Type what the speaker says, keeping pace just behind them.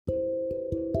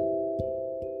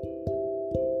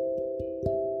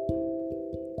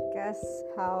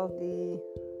how the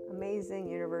amazing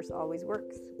universe always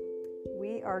works.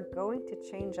 We are going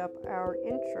to change up our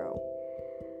intro.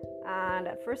 And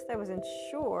at first I wasn't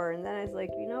sure, and then I was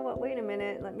like, you know what, wait a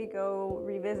minute, let me go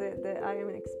revisit the I am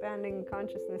an expanding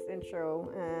consciousness intro.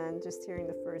 And just hearing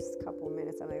the first couple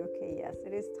minutes, I'm like, okay, yes,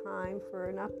 it is time for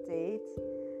an update,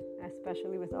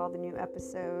 especially with all the new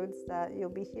episodes that you'll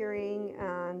be hearing,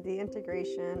 and the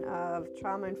integration of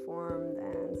trauma-informed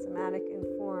and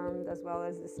somatic-informed, as well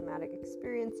as the somatic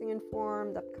experiencing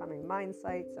informed, upcoming mind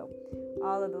sight. So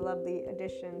all of the lovely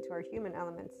addition to our human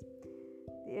elements.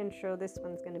 The intro, this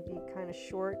one's going to be kind of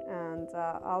short, and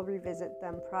I'll revisit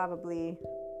them probably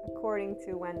according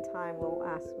to when time will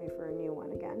ask me for a new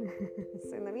one again.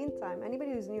 So in the meantime,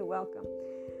 anybody who's new, welcome.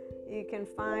 You can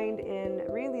find in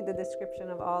really the description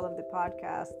of all of the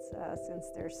podcasts, since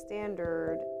they're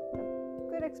standard, a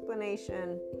good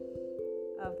explanation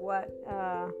of what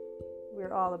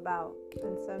we're all about.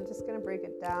 And so I'm just going to break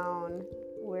it down.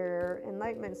 We're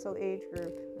Enlightenment Soul Age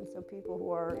Group, and so people who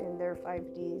are in their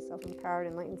 5D, self-empowered,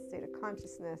 enlightened state of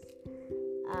consciousness.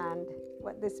 And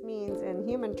what this means in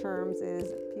human terms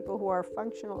is people who are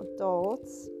functional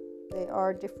adults. They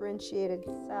are differentiated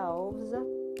selves.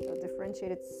 So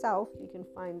differentiated self, you can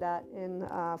find that in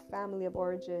family of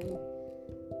origin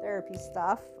therapy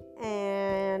stuff.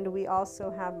 And we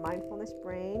also have mindfulness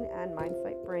brain and mind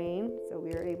fight brain. So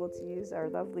we are able to use our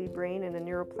lovely brain in a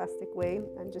neuroplastic way,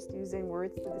 and just using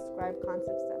words to describe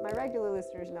concepts that my regular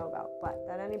listeners know about, but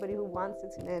that anybody who wants to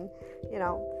tune in,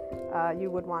 you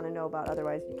would want to know about.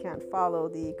 Otherwise, you can't follow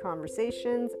the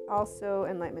conversations. Also,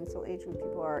 Enlightenment Soul Age Group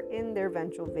people are in their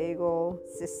ventral vagal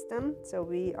system. So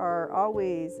we are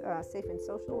always safe and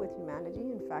social with humanity.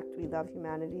 In fact, we love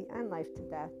humanity and life to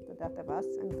death, the death of us.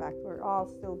 In fact, we're all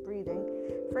still breathing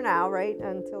for now, right?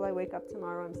 Until I wake up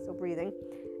tomorrow, I'm still breathing.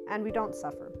 And we don't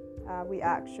suffer. We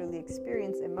actually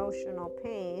experience emotional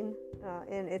pain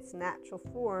in its natural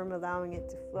form, allowing it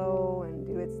to flow and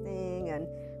do its thing. And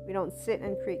we don't sit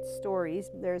and create stories.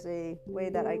 There's a way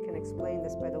that I can explain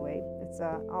this, by the way. It's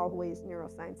always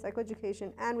neuroscience,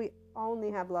 psychoeducation, and we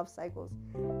only have love cycles.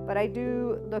 But I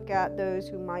do look at those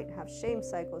who might have shame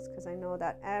cycles, because I know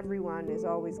that everyone is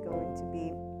always going to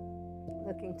be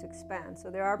looking to expand.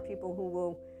 So there are people who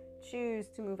will choose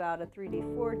to move out of 3D,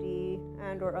 4D,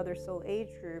 and or other soul age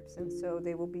groups, and so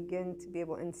they will begin to be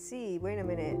able and see, wait a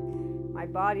minute, my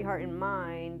body, heart, and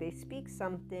mind, they speak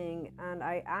something, and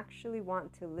I actually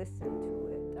want to listen to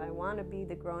it. I want to be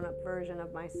the grown-up version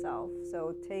of myself.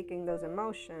 So taking those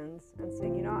emotions and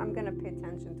saying, I'm going to pay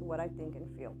attention to what I think and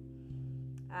feel.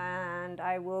 And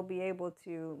I will be able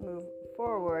to move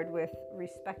forward with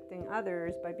respecting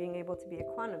others by being able to be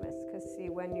equanimous. Because see,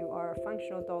 when you are a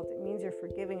functional adult, it means you're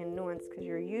forgiving and nuanced, because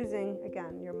you're using,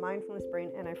 again, your mindfulness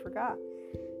brain. And I forgot,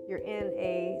 you're in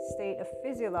a state of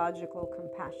physiological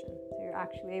compassion. So you're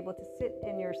actually able to sit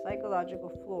in your psychological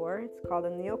floor. It's called a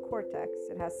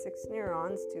neocortex. It has 6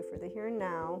 neurons, 2 for the here and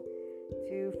now,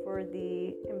 2 for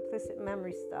the implicit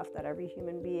memory stuff that every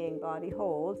human being body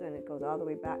holds, and it goes all the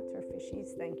way back to our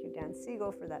fishies. Thank you, Dan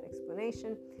Siegel, for that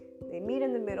explanation. They meet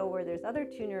in the middle where there's other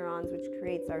 2 neurons, which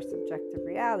creates our subjective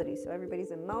reality. So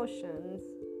everybody's emotions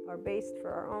are based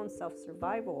for our own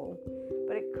self-survival,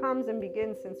 but it comes and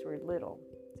begins since we're little.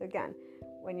 So again,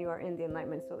 when you are in the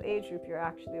Enlightenment Soul Age Group, you're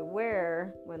actually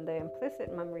aware when the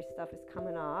implicit memory stuff is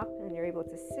coming up, and you're able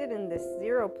to sit in this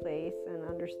zero place and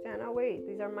understand, oh wait,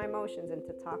 these are my emotions, and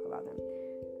to talk about them.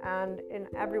 And in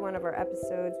every one of our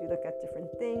episodes, we look at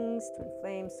different things: twin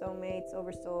flames, soulmates,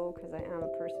 oversoul, because I am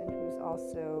a person who's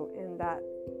also in that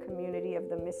community of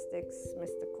the mystics,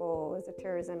 mystical,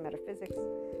 esotericism, metaphysics.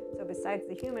 So besides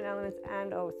the human elements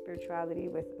and spirituality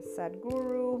with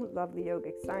Sadhguru, lovely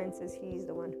yogic sciences, he's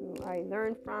the one who I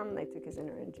learned from. I took his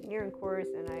inner engineering course,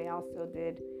 and I also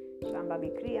did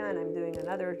Shambhavi Kriya, and I'm doing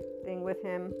another thing with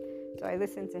him. So I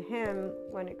listen to him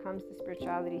when it comes to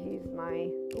spirituality. He's my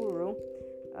guru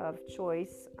of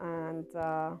choice, and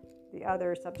the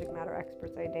other subject matter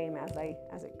experts I name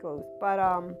as it goes. But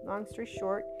long story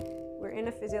short, we're in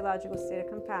a physiological state of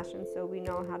compassion, so we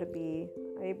know how to be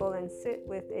able and sit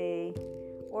with a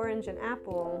orange and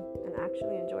apple and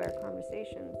actually enjoy our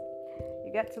conversations.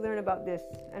 You get to learn about this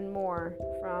and more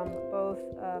from both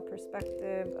a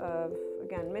perspective of,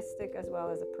 again, mystic as well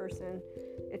as a person.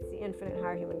 It's the infinite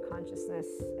higher human consciousness,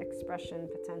 expression,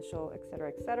 potential,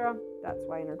 etc., etc. That's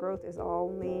why inner growth is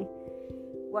only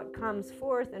what comes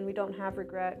forth, and we don't have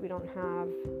regret. We don't have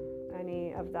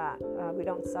any of that. We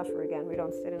don't suffer again. We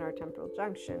don't sit in our temporal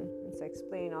junction. And so I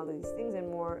explain all of these things and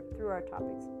more through our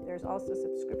topics. There's also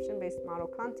subscription-based model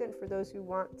content for those who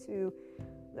want to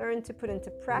learn to put into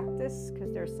practice,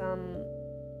 because there's some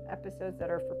episodes that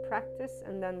are for practice,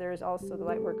 and then there's also the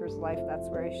Lightworker's Life. That's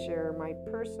where I share my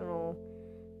personal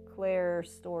Claire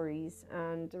stories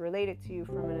and relate it to you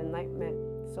from an enlightenment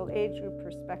soul age group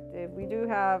perspective. We do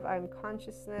have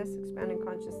consciousness, expanding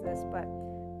consciousness, but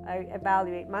I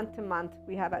evaluate month to month.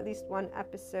 We have at least one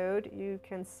episode. You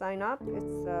can sign up.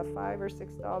 It's $5 or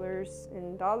 $6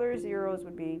 in dollars. Euros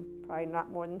would be probably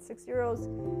not more than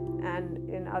 €6, and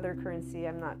in other currency,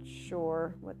 I'm not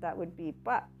sure what that would be.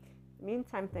 But in the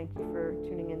meantime, thank you for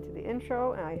tuning into the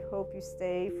intro, and I hope you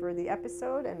stay for the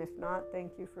episode. And if not,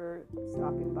 thank you for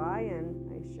stopping by,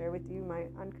 and I share with you my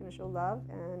unconditional love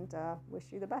and wish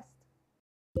you the best.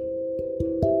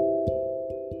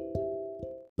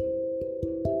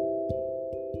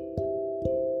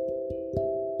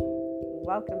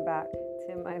 Welcome back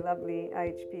to my lovely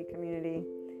IHP community.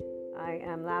 I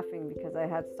am laughing because I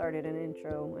had started an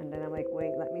intro and then I'm like,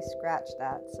 wait, let me scratch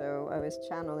that. So I was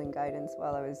channeling guidance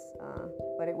while I was,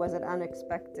 but it was an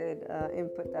unexpected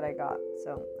input that I got.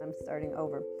 So I'm starting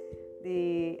over.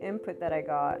 The input that I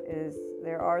got is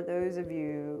there are those of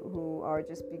you who are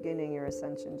just beginning your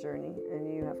ascension journey,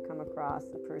 and you have come across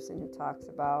a person who talks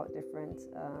about different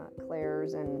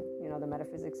clairs and, you know, the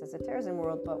metaphysics esotericism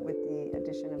world, but with the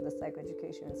addition of the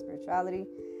psychoeducation and spirituality.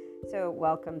 So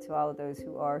welcome to all of those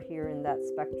who are here in that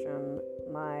spectrum.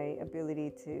 My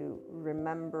ability to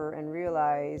remember and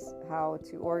realize how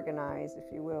to organize,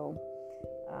 if you will.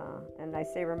 And I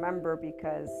say remember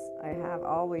because I have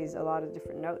always a lot of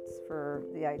different notes for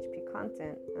the IHP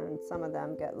content, and some of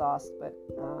them get lost. But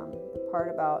the part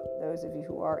about those of you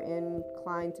who are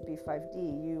inclined to be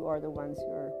 5D, you are the ones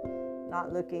who are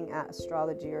not looking at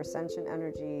astrology or ascension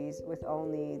energies with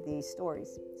only the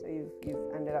stories. So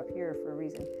you've ended up here for a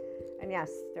reason. And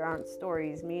yes, there aren't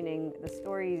stories, meaning the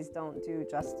stories don't do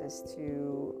justice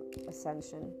to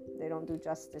ascension. They don't do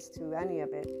justice to any of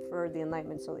it for the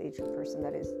enlightenment soul age group person,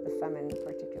 that is the feminine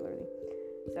particularly.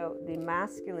 So the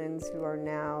masculines who are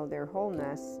now their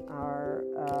wholeness are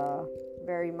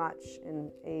very much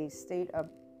in a state of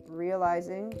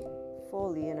realizing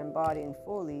fully and embodying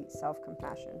fully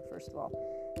self-compassion, first of all.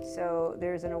 So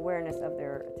there's an awareness of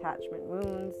their attachment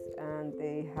wounds, and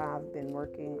they have been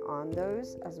working on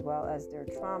those as well as their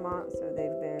trauma. So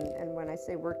they've been, and when I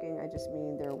say working, I just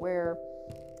mean they're aware.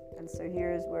 And so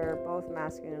here's where both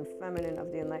masculine and feminine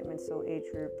of the enlightenment soul age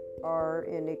group are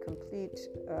in a complete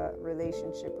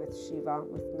relationship with Shiva,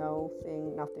 with no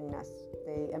thing, nothingness.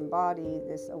 They embody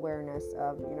this awareness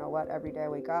of, you know what, every day I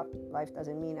wake up, life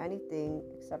doesn't mean anything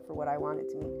except for what I want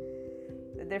it to mean.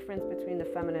 The difference between the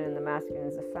feminine and the masculine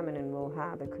is the feminine will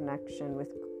have a connection with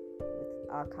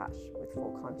Akash, with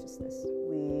full consciousness.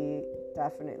 We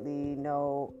definitely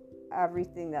know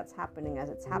everything that's happening as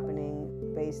it's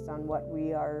happening based on what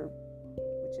we are,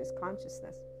 which is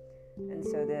consciousness. And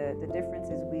so the difference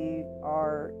is we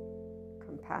are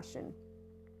compassion.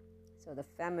 So the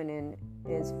feminine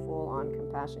is full on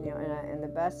compassion, you know, and the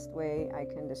best way I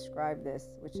can describe this,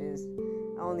 which is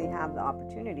I only have the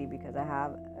opportunity because I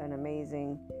have an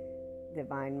amazing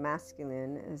divine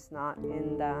masculine, is not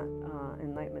in that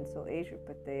enlightenment soul age group,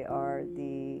 but they are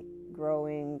the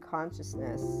growing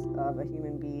consciousness of a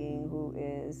human being who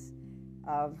is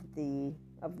of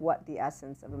what the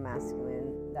essence of a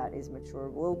masculine that is mature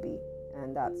will be.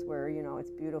 And that's where, you know,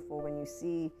 it's beautiful when you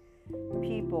see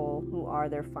people who are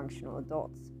their functional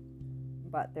adults,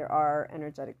 but there are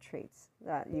energetic traits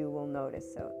that you will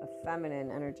notice. So a feminine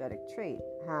energetic trait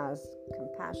has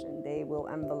compassion. They will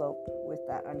envelope with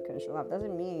that unconditional love.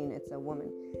 Doesn't mean it's a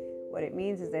woman. What it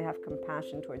means is they have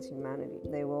compassion towards humanity.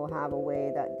 They will have a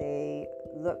way that they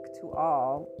look to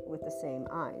all with the same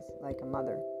eyes, like a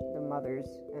mother. The mothers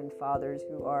and fathers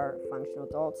who are functional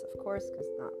adults, of course, because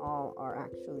not all are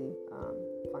actually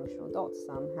functional adults.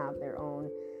 Some have their own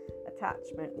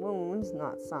attachment wounds,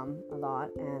 not some, a lot,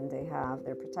 and they have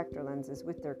their protector lenses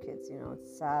with their kids. You know,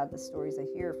 it's sad, the stories I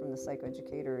hear from the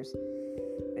psychoeducators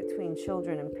between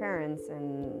children and parents,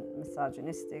 and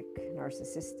misogynistic,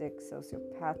 narcissistic,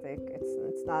 sociopathic.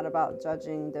 It's not about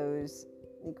judging those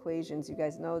equations. You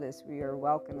guys know this. We are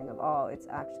welcoming of all. It's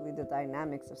actually the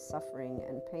dynamics of suffering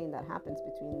and pain that happens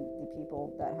between the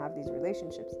people that have these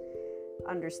relationships.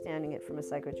 Understanding it from a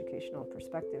psychoeducational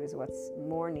perspective is what's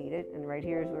more needed, and right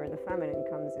here is where the feminine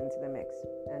comes into the mix.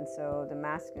 And so the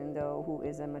masculine, though, who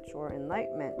is a mature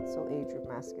enlightenment soul age group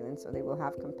masculine, so they will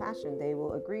have compassion, they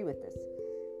will agree with this.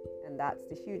 And that's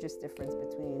the hugest difference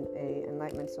between a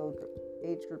enlightenment soul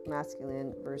age group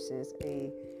masculine versus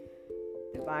a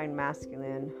divine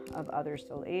masculine of other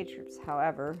soul age groups.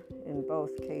 However, in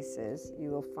both cases, you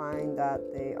will find that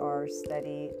they are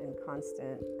steady and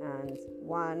constant, and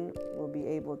one will be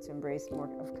able to embrace more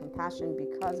of compassion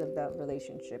because of the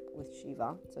relationship with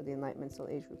Shiva, so the Enlightenment Soul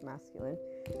Age Group masculine.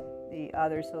 The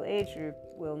other soul age group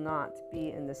will not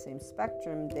be in the same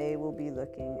spectrum. They will be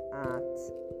looking at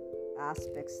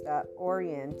aspects that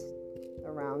orient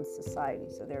around society.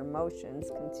 So their emotions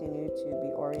continue to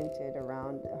be oriented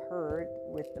around a herd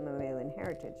with the mammalian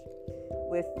heritage.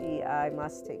 With the I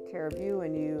must take care of you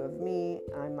and you of me,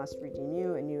 I must redeem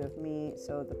you and you of me.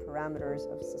 So the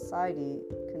parameters of society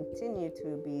continue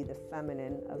to be the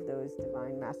feminine of those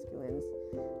divine masculines,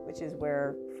 which is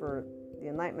where for the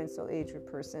Enlightenment Soul Age Group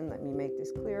person, let me make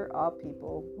this clear, all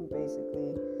people who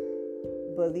basically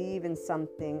believe in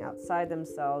something outside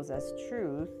themselves as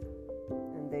truth,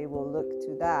 and they will look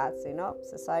to that, say, no,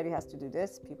 society has to do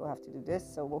this, people have to do this,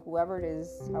 so whoever it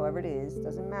is, however it is,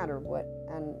 doesn't matter what.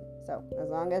 And so as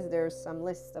long as there's some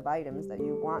list of items that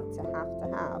you want to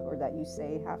have, or that you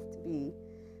say have to be,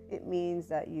 it means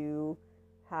that you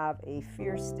have a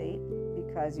fear state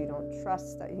because you don't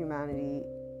trust that humanity,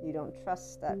 you don't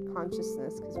trust that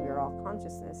consciousness, because we are all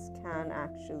consciousness, can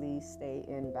actually stay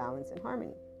in balance and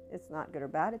harmony. It's not good or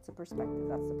bad, it's a perspective,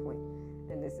 that's the point.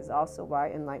 And this is also why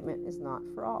enlightenment is not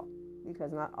for all,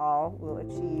 because not all will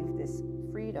achieve this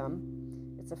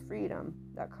freedom. It's a freedom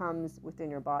that comes within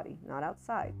your body, not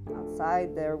outside.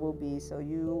 Outside there will be so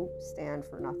you stand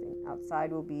for nothing.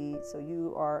 Outside will be so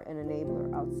you are an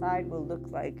enabler. Outside will look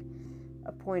like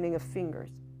a pointing of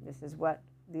fingers. This is what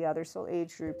the other soul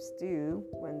age groups do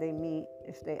when they meet,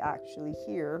 if they actually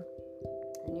hear.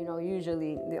 And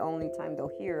usually the only time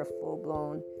they'll hear a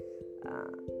full-blown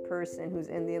person who's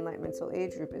in the Enlightenment Soul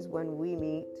Age Group is when we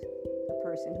meet a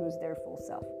person who's their full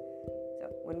self.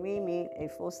 So when we meet a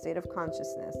full state of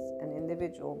consciousness, an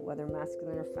individual, whether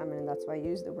masculine or feminine, that's why I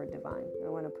use the word divine.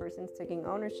 When a person's taking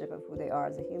ownership of who they are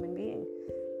as a human being,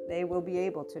 they will be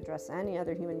able to address any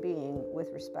other human being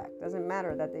with respect. Doesn't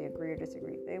matter that they agree or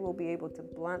disagree. They will be able to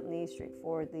bluntly,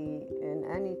 straightforwardly, in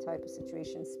any type of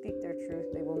situation, speak their truth.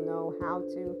 They will know how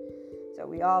to. So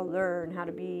we all learn how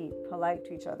to be polite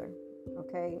to each other,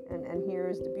 okay? And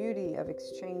here's the beauty of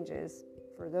exchanges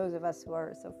for those of us who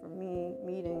are, so for me,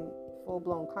 meeting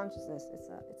full-blown consciousness,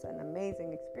 it's an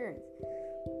amazing experience.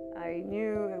 I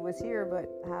knew it was here, but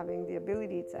having the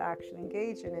ability to actually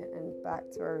engage in it, and back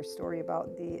to our story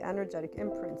about the energetic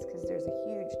imprints, because there's a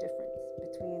huge difference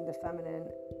between the feminine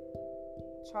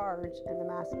charge and the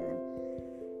masculine.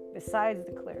 Besides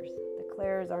the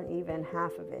clairs aren't even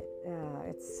half of it.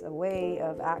 It's a way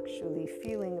of actually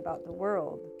feeling about the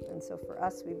world. And so for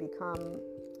us, we become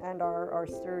and are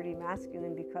sturdy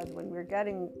masculine, because when we're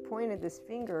getting pointed this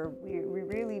finger, we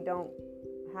really don't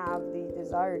have the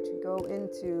desire to go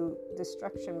into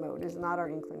destruction mode. Is not our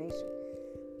inclination.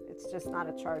 It's just not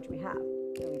a charge we have.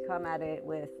 And we come at it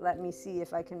with, let me see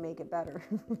if I can make it better.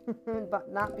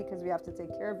 But not because we have to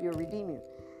take care of you or redeem you.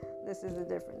 This is the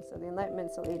difference. So the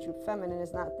Enlightenment Soul Age Group feminine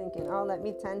is not thinking, oh, let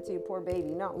me tend to you, poor baby.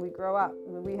 No, we grow up.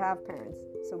 We have parents.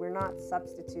 So we're not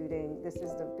substituting. This is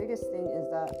the biggest thing, is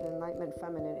that the Enlightenment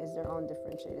feminine is their own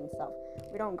differentiating self.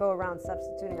 We don't go around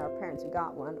substituting our parents. You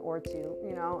got one or two,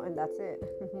 and that's it.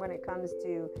 When it comes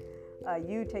to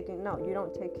you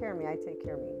don't take care of me, I take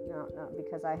care of me. No,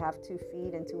 because I have 2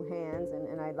 feet and 2 hands,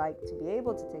 and I like to be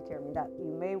able to take care of me. That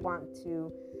you may want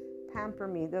to pamper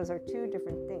me. Those are 2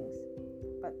 different things.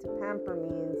 But to pamper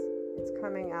means it's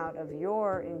coming out of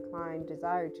your inclined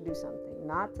desire to do something,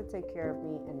 not to take care of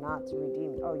me and not to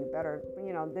redeem me. Oh, you better,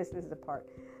 this is the part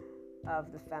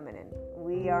of the feminine.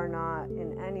 We are not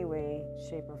in any way,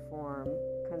 shape, or form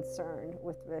concerned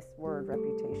with this word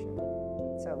reputation.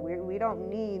 So we don't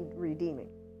need redeeming.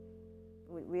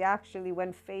 We actually,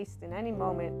 when faced in any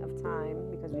moment of time,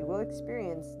 because we will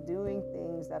experience doing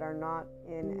things that are not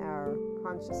in our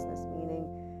consciousness, meaning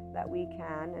that we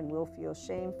can and will feel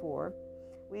shame for,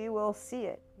 we will see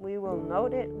it, we will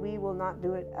note it, we will not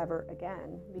do it ever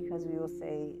again, because we will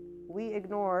say we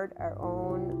ignored our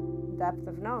own depth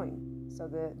of knowing. So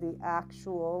the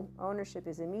actual ownership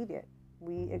is immediate.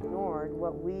 We ignored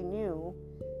what we knew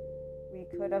we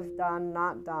could have done,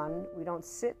 not done. We don't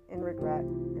sit in regret,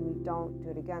 and we don't do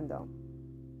it again, though.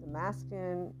 The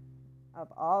masculine of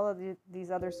all of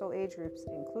these other soul age groups,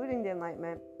 including the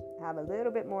Enlightenment, have a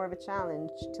little bit more of a challenge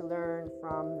to learn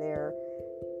from their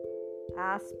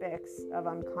aspects of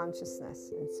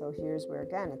unconsciousness. And so here's where,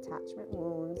 again, attachment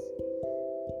wounds,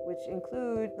 which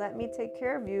include let me take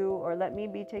care of you, or let me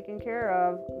be taken care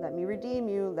of, let me redeem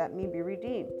you, let me be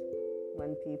redeemed.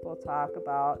 When people talk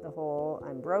about the whole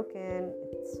I'm broken,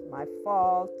 it's my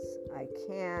fault, I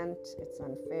can't, it's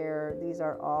unfair, these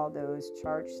are all those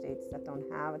charge states that don't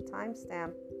have a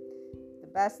timestamp. The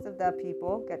best of the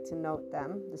people, get to note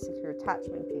them, the secure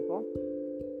attachment people,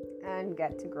 and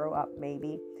get to grow up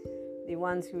maybe. The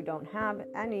ones who don't have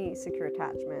any secure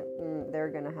attachment, they're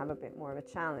going to have a bit more of a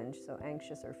challenge. So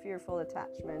anxious or fearful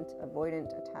attachment,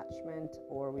 avoidant attachment,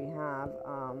 or we have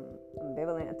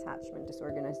ambivalent attachment,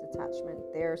 disorganized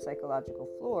attachment. Their psychological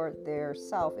floor, their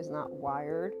self is not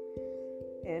wired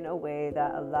in a way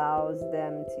that allows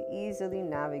them to easily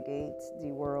navigate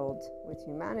the world with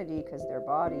humanity, because their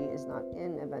body is not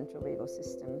in a ventral vagal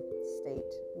system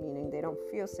state, meaning they don't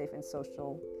feel safe and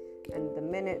social. And the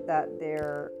minute that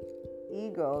their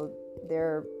ego,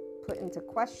 they're put into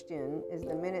question, is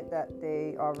the minute that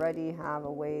they already have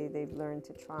a way they've learned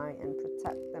to try and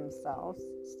protect themselves,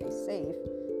 stay safe.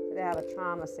 So they have a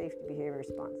trauma safety behavior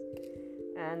response.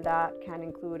 And that can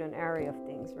include an array of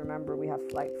things. Remember, we have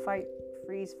flight, fight,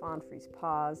 freeze, fawn, freeze,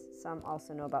 pause. Some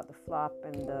also know about the flop,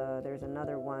 and there's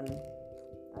another one,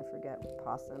 I forget,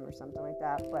 possum or something like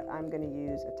that, but I'm going to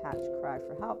use attach, cry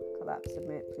for help, collapse,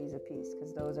 submit, please, appease,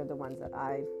 because those are the ones that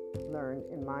I've learned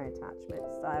in my attachment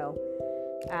style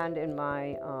and in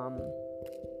my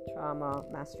trauma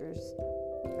master's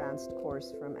advanced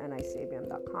course from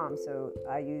nicabm.com. So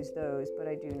I use those, but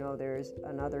I do know there's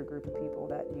another group of people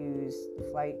that use the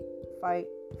flight, fight,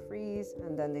 freeze,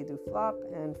 and then they do flop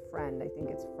and friend. I think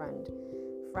it's friend.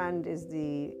 Friend is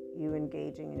the you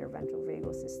engaging in your ventral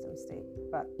vagal system state,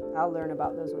 but I'll learn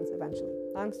about those ones eventually.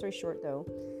 Long story short though,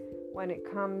 when it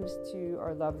comes to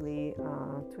our lovely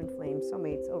twin flame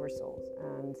soulmates, oversouls,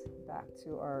 and back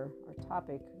to our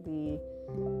topic, the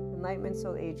Enlightenment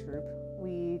Soul Age group,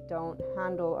 we don't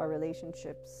handle our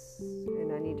relationships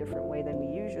in any different way than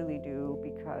we usually do,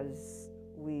 because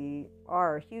we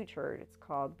are a huge herd. It's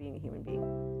called being a human being.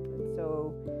 And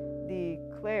so the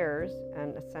clairs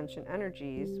and ascension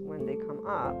energies, when they come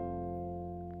up,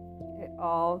 it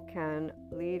all can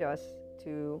lead us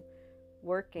to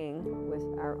working with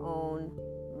our own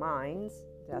minds.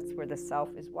 That's where the self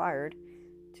is wired,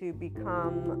 to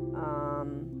become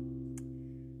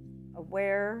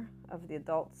aware of the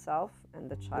adult self and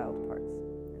the child parts.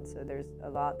 And so there's a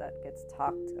lot that gets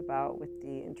talked about with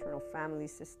the internal family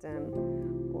system,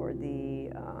 or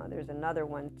there's another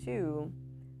one too,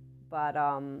 but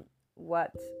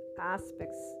what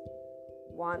aspects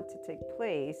want to take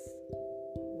place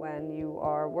when you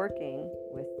are working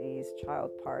with these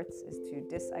child parts is to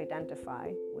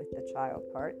disidentify with the child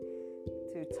part,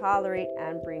 to tolerate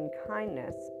and bring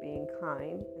kindness, being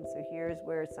kind. And so here's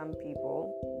where some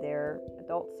people, their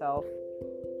adult self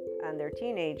and their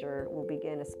teenager will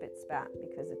begin a spit spat,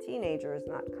 because the teenager is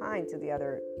not kind to the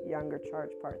other younger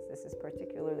charge parts. This is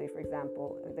particularly, for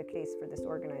example, the case for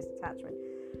disorganized attachment.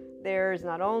 There's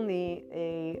not only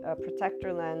a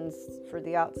protector lens for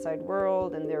the outside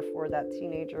world, and therefore that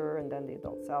teenager, and then the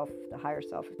adult self, the higher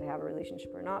self, if they have a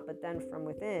relationship or not, but then from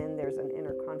within, there's an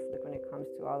inner conflict when it comes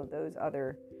to all of those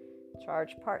other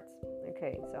charged parts.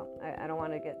 Okay, so I don't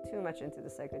want to get too much into the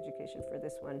psychoeducation for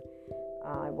this one.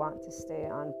 I want to stay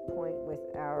on point with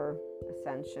our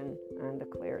ascension and the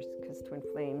clairs, because twin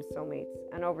flames, soulmates,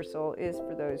 and oversoul is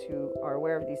for those who are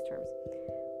aware of these terms.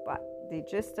 But the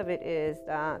gist of it is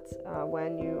that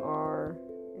when you are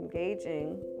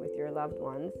engaging with your loved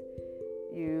ones,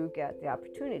 you get the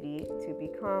opportunity to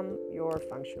become your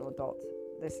functional adult.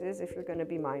 This is if you're going to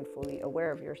be mindfully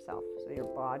aware of yourself. So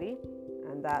your body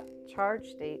and that charge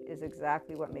state is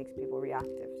exactly what makes people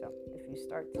reactive. So if you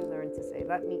start to learn to say,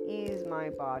 let me ease my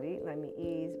body, let me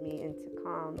ease me into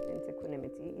calm, into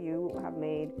equanimity, you have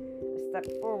made a step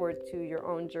forward to your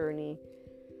own journey.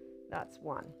 That's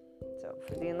one. So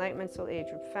for the Enlightenment Soul Age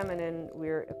group feminine,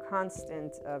 we're a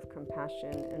constant of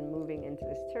compassion and moving into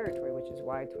this territory, which is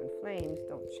why twin flames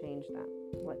don't change that.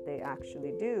 What they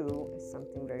actually do is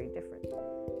something very different.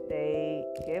 They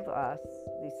give us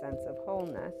the sense of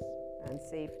wholeness and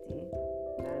safety,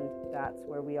 and that's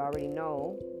where we already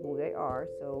know who they are.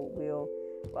 So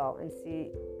and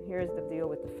see, here's the deal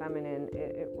with the feminine.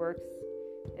 It works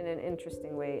in an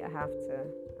interesting way. I have to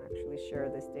actually share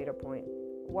this data point.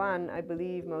 One, I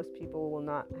believe most people will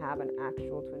not have an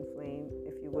actual twin flame,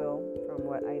 if you will, from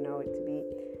what I know it to be,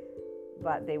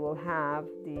 but they will have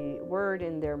the word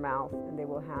in their mouth, and they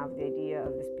will have the idea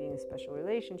of this being a special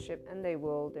relationship, and they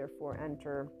will therefore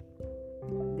enter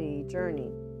the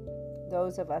journey.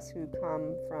 Those of us who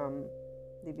come from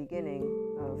the beginning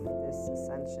of this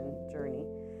ascension journey,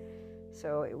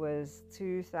 so it was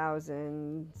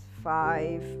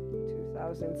 2005,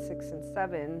 2006 and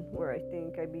 7, where I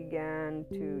think I began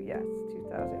to,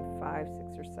 2005,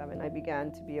 6 or 7, I began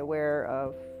to be aware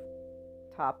of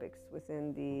topics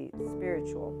within the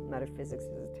spiritual metaphysics,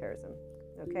 esotericism.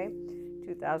 Okay,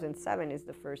 2007 is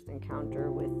the first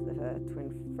encounter with the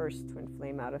first twin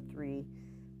flame out of 3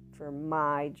 for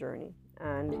my journey.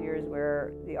 And here's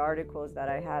where the articles that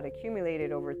I had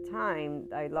accumulated over time,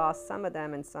 I lost some of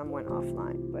them and some went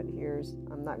offline. But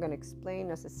I'm not going to explain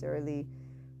necessarily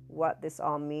what this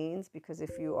all means, because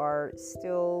if you are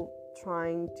still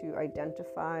trying to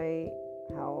identify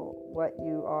what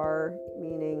you are,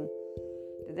 meaning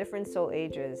the different soul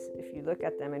ages, if you look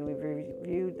at them, and we've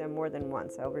reviewed them more than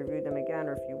once, I'll review them again,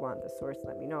 or if you want the source,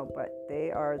 let me know, but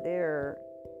they are there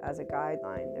as a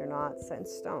guideline. They're not set in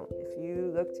stone. If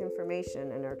you look to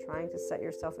information and are trying to set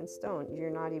yourself in stone, you're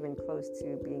not even close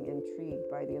to being intrigued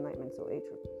by the Enlightenment Soul Age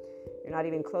Group. You're not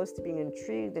even close to being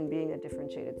intrigued and being a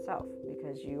differentiated self,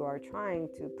 because you are trying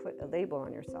to put a label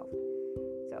on yourself.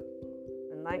 So,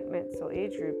 Enlightenment Soul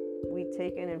Age Group, we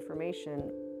take in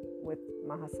information with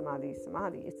Mahasamadhi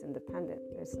Samadhi. It's independent.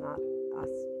 It's not us.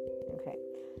 Okay.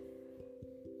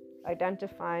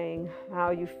 Identifying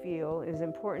how you feel is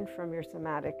important from your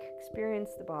somatic experience,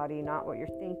 the body, not what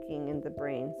you're thinking in the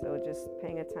brain. So just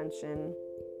paying attention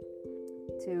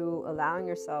to allowing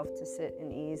yourself to sit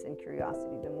in ease and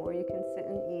curiosity. The more you can sit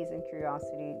in ease and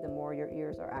curiosity, the more your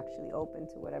ears are actually open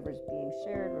to whatever's being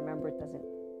shared. Remember, it doesn't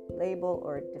label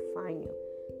or define you.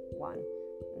 1.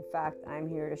 In fact, I'm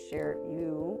here to share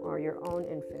you are your own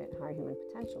infinite high human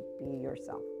potential. Be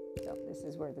yourself. So this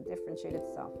is where the differentiated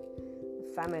self,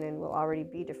 the feminine, will already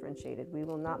be differentiated. We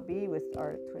will not be with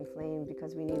our twin flame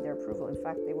because we need their approval. In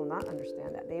fact, they will not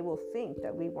understand that. They will think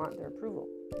that we want their approval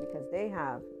because they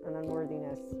have an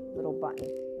unworthiness little button,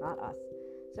 not us.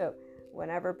 So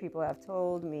whenever people have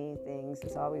told me things,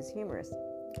 it's always humorous.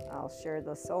 I'll share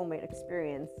the soulmate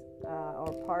experience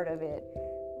or part of it,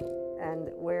 and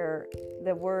where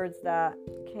the words that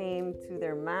came to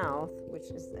their mouth,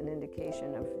 which is an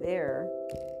indication of their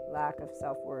lack of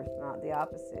self-worth, not the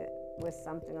opposite, was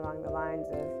something along the lines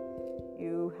of,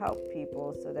 you help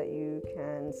people so that you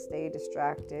can stay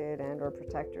distracted and or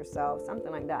protect yourself,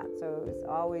 something like that. So it's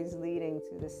always leading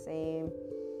to the same,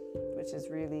 which is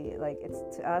really like,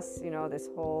 it's to us, this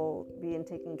whole being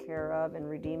taken care of and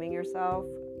redeeming yourself.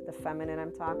 The feminine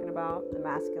I'm talking about, the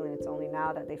masculine, it's only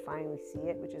now that they finally see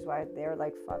it, which is why they're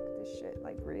like, fuck this shit,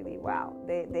 like really, wow.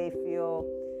 They feel,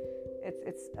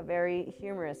 it's a very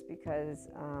humorous, because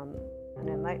an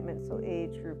Enlightenment Soul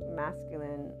Age Group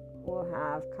masculine will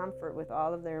have comfort with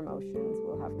all of their emotions,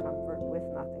 will have comfort with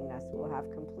nothingness, will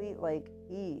have complete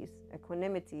ease,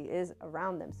 equanimity is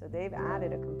around them. So they've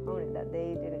added a component that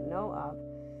they didn't know of.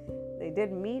 They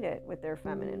did meet it with their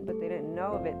feminine, but they didn't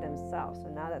know of it themselves. So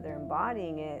now that they're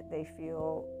embodying it, they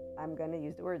feel, I'm going to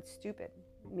use the word stupid,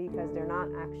 because they're not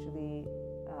actually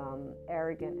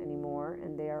arrogant anymore,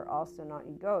 and they are also not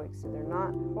egoic. So they're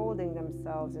not holding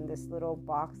themselves in this little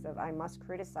box of, I must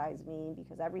criticize me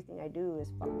because everything I do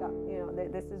is fucked up.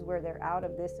 This is where they're out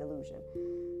of this illusion.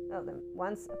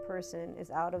 Once a person is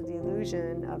out of the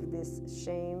illusion of this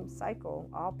shame cycle,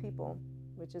 all people,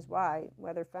 which is why,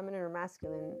 whether feminine or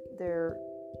masculine, they're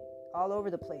all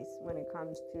over the place when it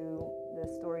comes to the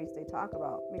stories they talk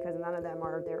about, because none of them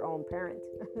are their own parent.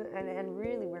 and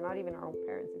really, we're not even our own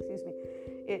parents, excuse me.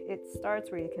 It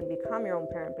starts where you can become your own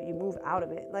parent, but you move out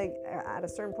of it. Like at a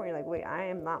certain point, you're like, wait, I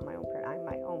am not my own parent. I'm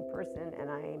my own person, and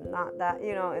I am not that,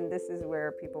 and this is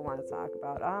where people want to talk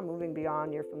about, moving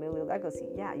beyond your familial legacy.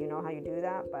 Yeah, you know how you do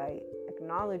that? By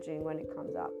acknowledging when it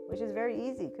comes up, which is very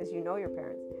easy, because you know your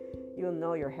parents. You'll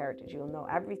know your heritage. You'll know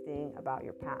everything about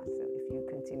your past. So if you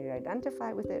continue to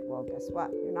identify with it, well, guess what?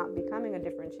 You're not becoming a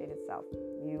differentiated self.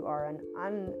 You are an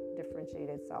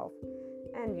undifferentiated self,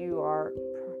 and you are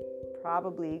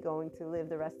probably going to live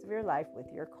the rest of your life with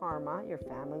your karma, your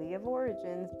family of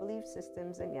origins, belief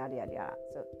systems, and yada, yada, yada.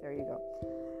 So there you go.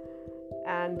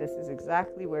 And this is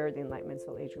exactly where the Enlightenment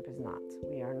Soul Age Group is not.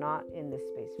 We are not in this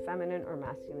space, feminine or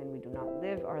masculine. We do not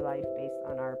live our life based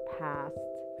on our past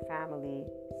family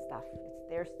stuff. It's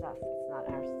their stuff. It's not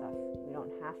our stuff. We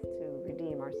don't have to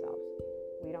redeem ourselves.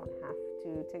 We don't have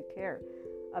to take care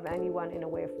of anyone in a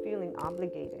way of feeling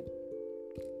obligated.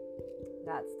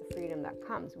 That's the freedom that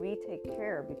comes. We take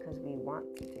care because we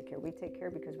want to take care. We take care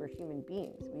because we're human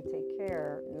beings. We take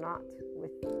care not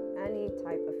with any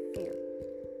type of fear.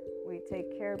 We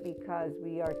take care because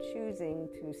we are choosing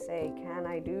to say, can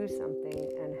I do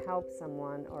something and help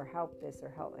someone, or help this or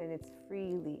help? And it's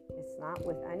freely. It's not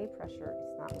with any pressure.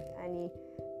 It's not with any,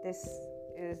 this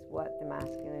is what the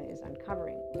masculine is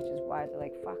uncovering, which is why they're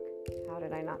like, fuck, how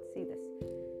did I not see this?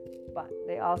 But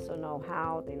they also know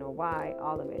how, they know why,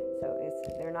 all of it. So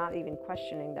they're not even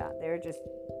questioning that. They're just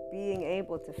being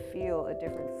able to feel a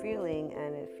different feeling,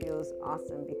 and it feels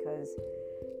awesome because,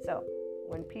 so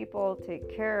when people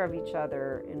take care of each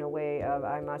other in a way of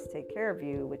I must take care of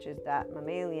you, which is that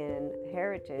mammalian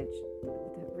heritage,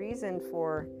 the reason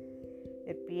for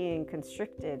it being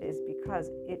constricted is because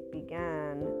it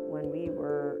began when we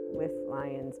were with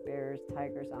lions, bears,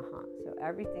 tigers, So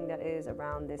everything that is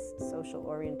around this social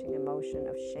orienting emotion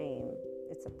of shame,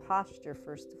 it's a posture,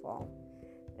 first of all.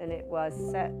 And it was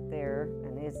set there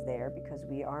and is there because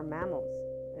we are mammals.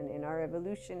 And in our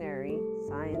evolutionary,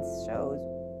 science shows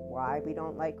why we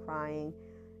don't like crying.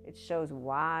 It shows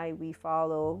why we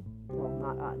follow, well,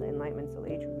 not the Enlightenment Soul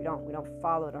Age group, we don't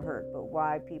follow the herd, but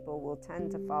why people will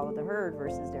tend to follow the herd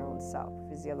versus their own self,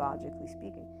 physiologically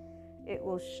speaking. It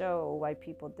will show why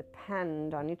people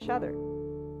depend on each other,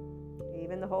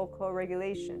 even the whole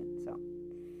co-regulation. So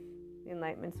the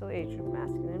Enlightenment Soul Age group,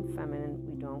 masculine and feminine,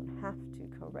 we don't have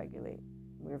to co-regulate.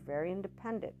 We're very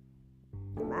independent.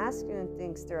 The masculine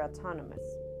thinks they're autonomous.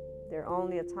 They're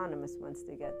only autonomous once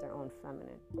they get their own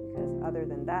feminine, because other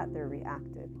than that, they're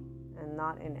reactive and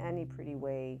not in any pretty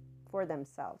way for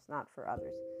themselves, not for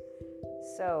others.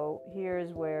 So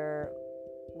here's where,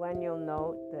 when you'll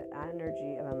note the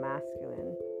energy of a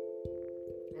masculine,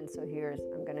 and so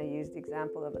I'm going to use the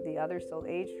example of the other soul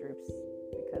age groups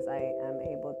because I am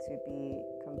able to be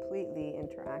completely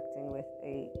interacting with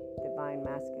a divine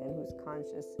masculine who's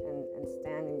conscious and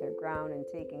standing their ground and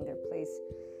taking their place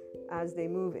as they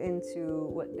move into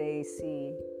what they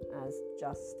see as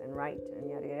just and right and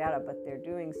yada yada yada, but they're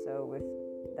doing so with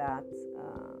that.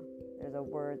 There's a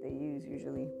word they use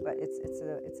usually, but it's just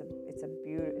a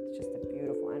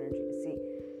beautiful energy to see,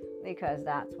 because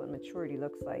that's what maturity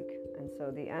looks like. And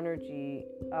so the energy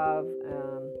of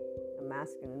a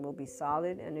masculine will be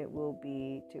solid, and it will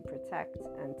be to protect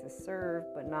and to serve,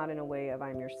 but not in a way of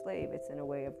I'm your slave. It's in a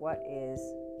way of what is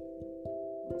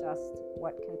just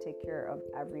what can take care of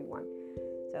everyone.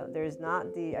 So there's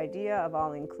not the idea of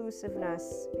all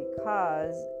inclusiveness,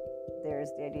 because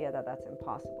there's the idea that that's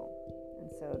impossible. And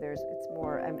so it's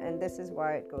more, and this is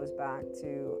why it goes back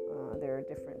to there are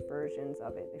different versions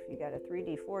of it. If you get a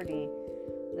 3D, 4D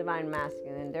divine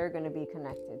masculine, they're going to be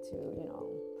connected to,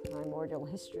 primordial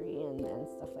history and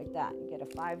stuff like that. You get a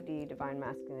 5D divine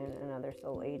masculine, another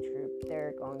soul age group,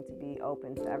 they're going to be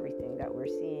open to everything that we're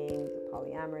seeing, the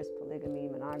polyamorous, polygamy,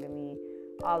 monogamy,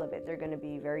 all of it. They're going to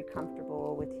be very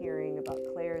comfortable with hearing about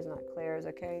clairs, not clairs,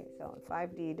 okay? So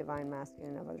 5D divine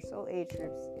masculine of other soul age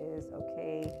groups is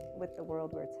okay with the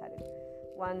world where it's headed.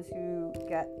 Ones who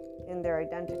get in their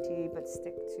identity but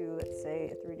stick to, let's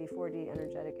say, a 3D, 4D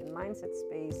energetic and mindset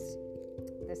space,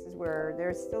 this is where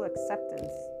there's still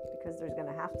acceptance, because there's going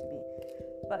to have to be,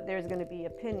 but there's going to be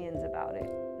opinions about it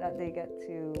that they get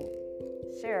to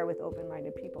share with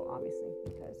open-minded people, obviously,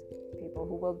 because people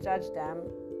who will judge them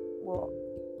will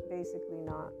basically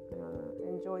not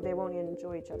they won't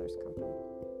enjoy each other's company.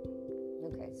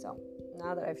 Okay, so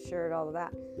now that I've shared all of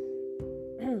that,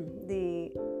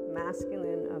 the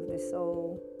masculine of the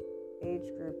soul age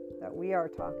group that we are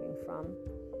talking from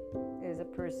is a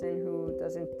person who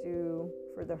doesn't do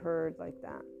for the herd like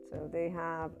that. So they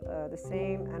have the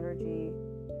same energy,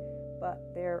 but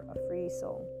they're a free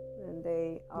soul, and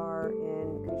they are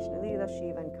in Krishna Lila,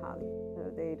 Shiva, and Kali.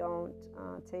 They don't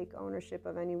take ownership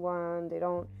of anyone. They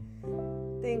don't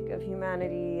think of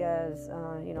humanity as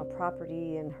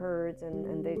property and herds,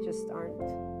 and they just aren't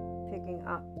picking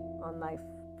up on life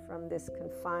from this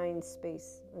confined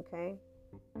space. Okay,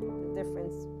 the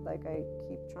difference, like I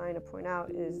keep trying to point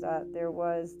out, is that there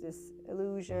was this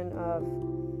illusion of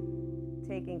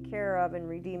taking care of and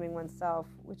redeeming oneself,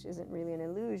 which isn't really an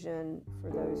illusion for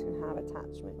those who have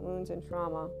attachment wounds and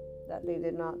trauma that they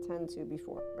did not tend to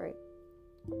before, right?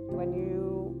 When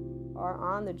you are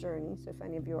on the journey, so if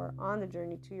any of you are on the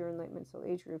journey to your Enlightenment Soul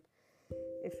Age group,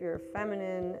 if you're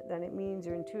feminine, then it means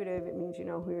you're intuitive. It means you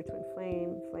know who your twin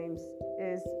flames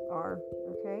are,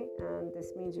 okay? And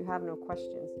this means you have no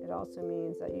questions. It also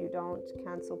means that you don't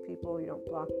cancel people, you don't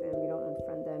block them, you don't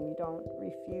unfriend them, you don't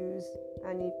refuse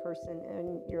any person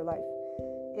in your life.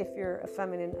 If you're a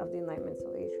feminine of the Enlightenment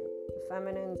Soul Age group. The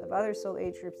feminines of other soul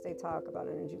age groups, they talk about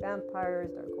energy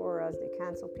vampires, dark auras, they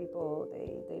cancel people,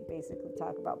 they basically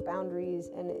talk about boundaries,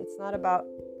 and it's not about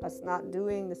us not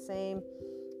doing the same,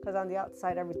 because on the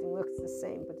outside everything looks the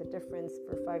same, but the difference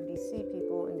for 5DC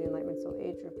people in the Enlightenment Soul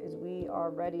Age group is we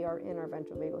already are in our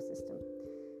ventral vagal system.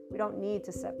 We don't need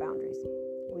to set boundaries.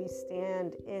 We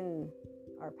stand in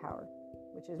our power,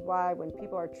 which is why when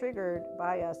people are triggered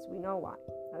by us, we know why.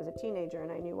 I was a teenager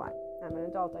and I knew why. I'm an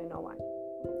adult, I know why.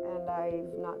 And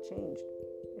I've not changed,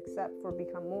 except for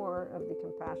become more of the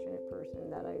compassionate person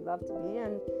that I love to be,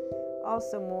 and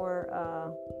also more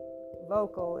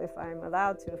vocal, if I'm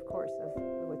allowed to, of course,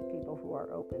 with people who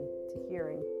are open to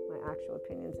hearing my actual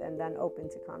opinions, and then open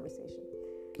to conversation.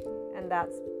 And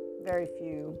that's very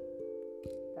few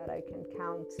that I can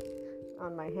count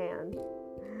on my hand.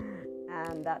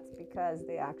 And that's because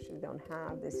they actually don't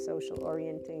have this social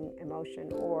orienting emotion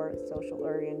or social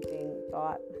orienting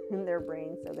thought in their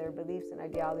brain. So their beliefs and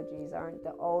ideologies aren't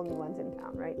the only ones in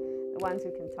town, right? The ones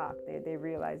who can talk, they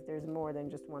realize there's more than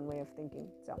just one way of thinking.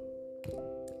 So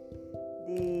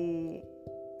the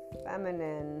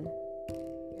feminine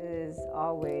is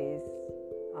always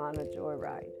on a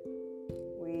joyride.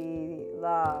 We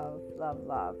love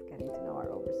getting to know our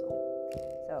oversoul.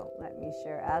 So let me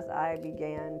share, as I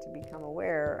began to become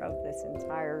aware of this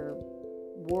entire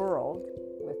world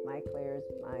with my clairs,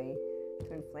 my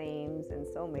twin flames and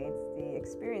soulmates, the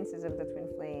experiences of the twin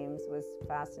flames was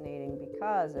fascinating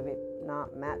because of it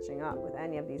not matching up with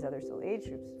any of these other soul age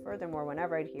groups. Furthermore,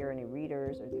 whenever I'd hear any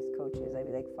readers or these coaches, I'd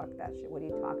be like, fuck that shit, what are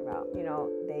you talking about? You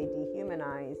know, they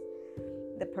dehumanize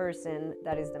the person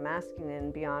that is the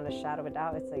masculine beyond a shadow of a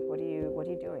doubt. It's like, what are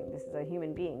you doing? This is a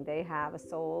human being. They have a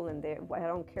soul, and I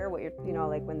don't care what you're,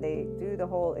 like when they do the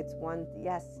whole, it's one,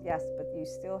 yes, but you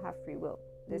still have free will.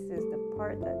 This is the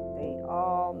part that they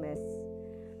all miss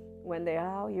when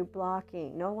you're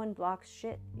blocking. No one blocks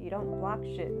shit. You don't block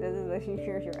shit. This is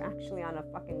you're actually on a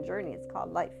fucking journey. It's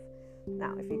called life.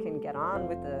 Now, if you can get on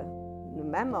with the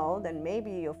memo, then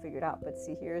maybe you'll figure it out. But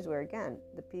see, here's where, again,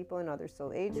 the people in other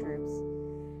soul age groups,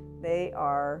 they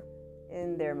are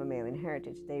in their mammalian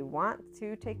heritage. They want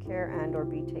to take care and or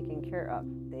be taken care of.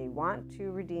 They want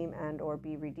to redeem and or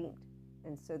be redeemed.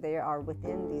 And so they are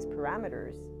within these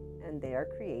parameters, and they are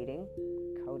creating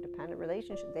codependent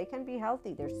relationships. They can be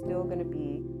healthy. They're still going to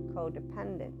be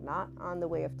codependent, not on the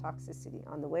way of toxicity,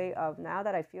 on the way of, now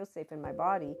that I feel safe in my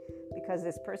body because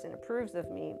this person approves of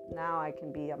me, now I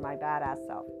can be my badass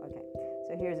self. Okay,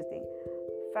 so here's the thing.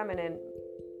 Feminine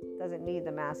doesn't need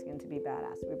the masculine to be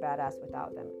badass. We're badass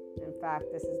without them. In fact,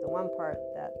 this is the one part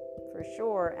that for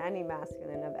sure any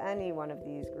masculine of any one of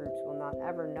these groups will not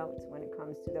ever note when it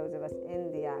comes to those of us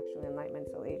in the actual enlightenment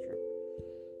soul age group.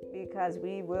 Because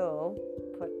we will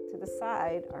put to the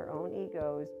side our own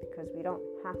egos, because we don't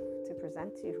have to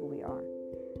present to you who we are.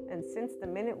 And since the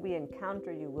minute we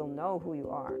encounter you, we'll know who you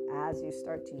are as you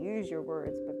start to use your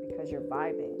words, but because you're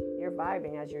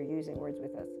vibing as you're using words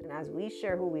with us. And as we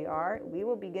share who we are, we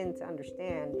will begin to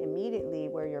understand immediately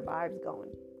where your vibe's going,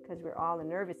 because we're all a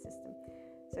nervous system.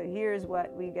 So here's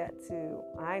what we get to,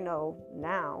 I know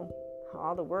now,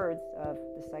 all the words of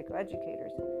the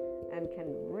psychoeducators, and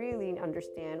can really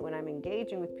understand when I'm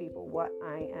engaging with people what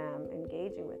I am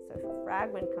engaging with. So if a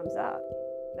fragment comes up,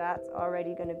 that's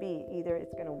already going to be either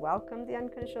it's going to welcome the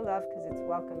unconditional love because it's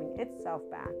welcoming itself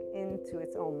back into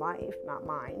its own life, not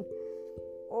mine,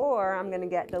 or I'm going to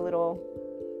get the little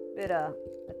bit of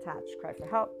attach, cry for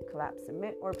help, collapse,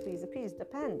 submit, or please appease,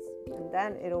 depends. And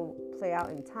then it'll play out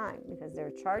in time, because their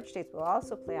charge states will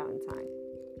also play out in time.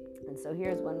 And so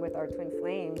here's when with our twin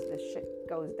flames, this shit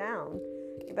goes down.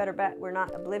 You better bet we're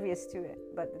not oblivious to it.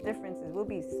 But the difference is we'll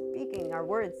be speaking our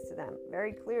words to them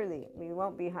very clearly. We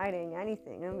won't be hiding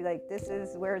anything. And we'll be like, this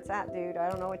is where it's at, dude. I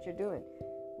don't know what you're doing.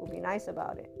 We'll be nice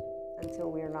about it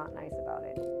until we're not nice about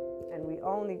it. And we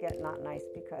only get not nice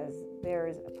because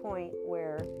there's a point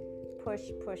where push.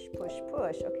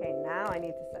 Okay, now I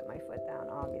need to set my foot down,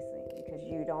 obviously, because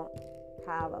you don't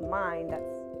have a mind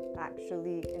that's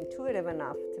actually intuitive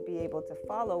enough to be able to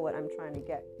follow what I'm trying to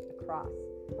get across.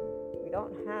 We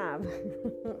don't have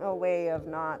a way of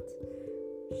not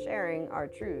sharing our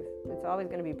truth. It's always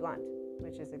going to be blunt,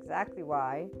 which is exactly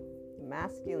why the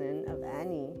masculine of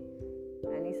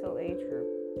any soul age group,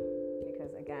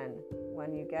 because again,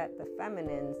 when you get the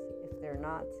feminines, if they're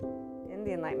not in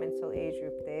the enlightenment soul age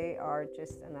group, they are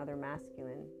just another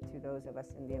masculine to those of us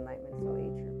in the enlightenment soul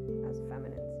age group as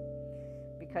feminines,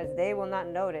 because they will not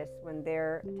notice when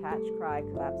their attach, cry,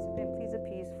 collapse, submit, please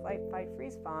appease, flight, fight,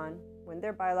 freeze, fawn, when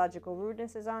their biological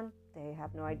rudeness is on. They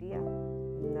have no idea.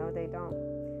 No, they don't.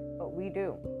 But we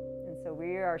do. And so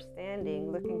we are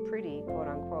standing looking pretty, quote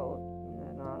unquote,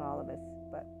 not all of us,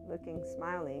 but looking,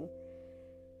 smiling.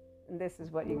 And this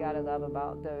is what you got to love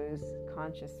about those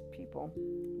conscious people,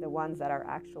 the ones that are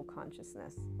actual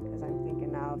consciousness. Because I'm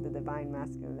thinking now of the divine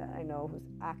masculine that I know, who's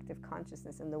active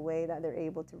consciousness, and the way that they're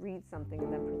able to read something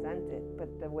and then present it.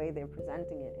 But the way they're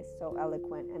presenting it is so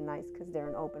eloquent and nice because they're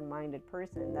an open-minded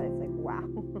person that it's like, wow,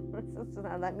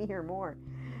 so let me hear more.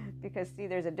 Because see,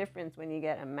 there's a difference when you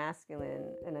get a masculine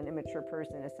and an immature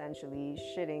person essentially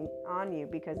shitting on you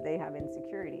because they have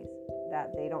insecurities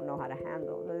that they don't know how to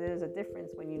handle. There's a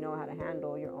difference when you know how to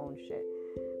handle your own shit,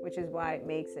 which is why it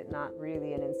makes it not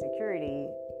really an insecurity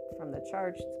from the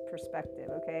charged perspective,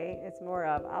 okay? It's more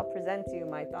of, I'll present to you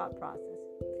my thought process.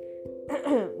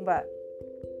 But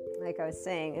like I was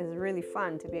saying, it's really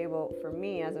fun to be able, for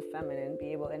me as a feminine,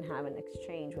 be able and have an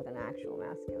exchange with an actual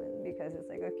masculine, because it's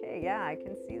like, okay, yeah, I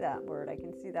can see that word, I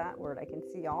can see that word, I can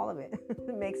see all of it.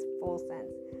 It makes full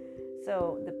sense.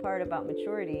 So the part about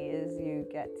maturity is you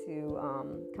get to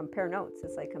compare notes.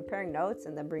 It's like comparing notes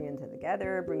and then bringing them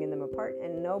together, bringing them apart,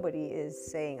 and nobody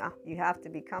is saying, you have to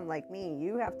become like me,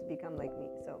 you have to become like me.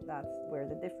 So that's where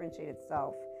the differentiated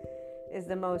self is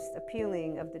the most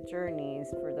appealing of the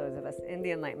journeys for those of us in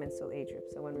the Enlightenment Soul Age group.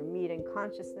 So when we're meeting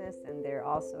consciousness and they're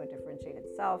also a differentiated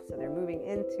self, so they're moving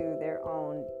into their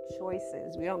own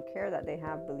choices. We don't care that they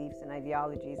have beliefs and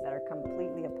ideologies that are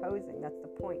completely opposing. That's the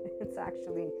point. It's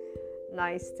actually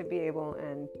nice to be able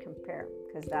and compare,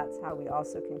 because that's how we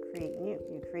also can create new.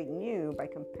 You create new by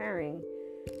comparing,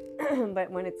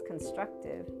 but when it's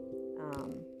constructive,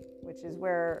 which is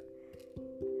where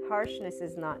harshness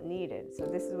is not needed. So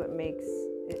this is what makes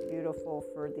it beautiful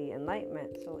for the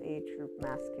Enlightenment Soul Age group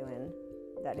masculine,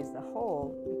 that is the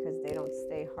whole, because they don't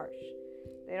stay harsh.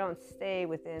 They don't stay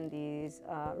within these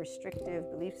restrictive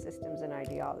belief systems and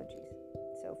ideologies.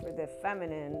 So for the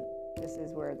feminine, this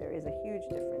is where there is a huge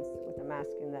difference with the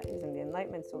masculine that is in the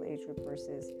Enlightenment Soul Age group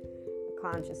versus a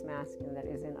conscious masculine that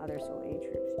is in other soul age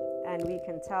groups. And we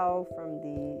can tell from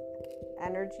the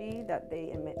energy that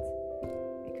they emit,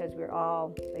 because we're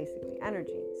all basically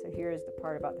energy. So here's the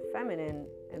part about the feminine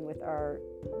and with our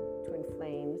twin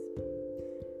flames.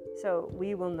 So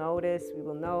we will notice, we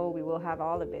will know, we will have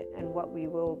all of it, and what we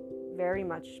will very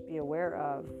much be aware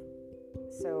of.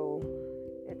 So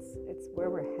it's where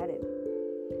we're headed.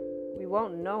 We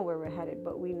won't know where we're headed,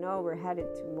 but we know we're headed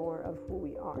to more of who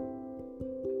we are.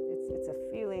 It's a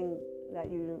feeling that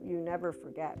you never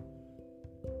forget.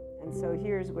 And so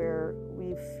here's where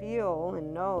we feel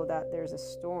and know that there's a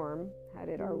storm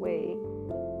headed our way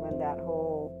when that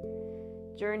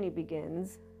whole journey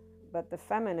begins. But the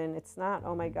feminine, it's not,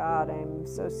 oh my God, I'm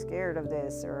so scared of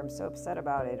this, or I'm so upset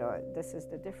about it, or this is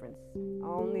the difference.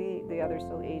 Only the other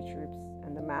soul age groups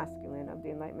and the masculine of the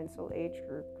Enlightenment Soul Age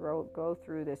group go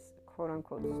through this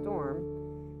quote-unquote storm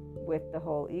with the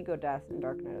whole ego death and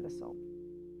dark night of the soul.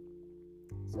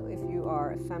 So if you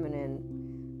are a feminine,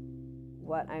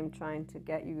 what I'm trying to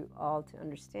get you all to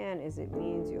understand is it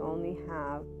means you only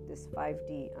have this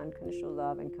 5D, unconditional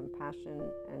love and compassion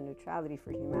and neutrality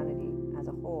for humanity as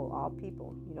a whole, all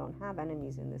people. You don't have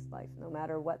enemies in this life. No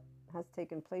matter what has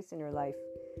taken place in your life,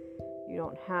 you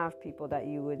don't have people that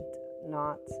you would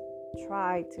not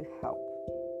try to help.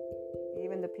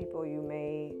 Even the people you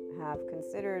may have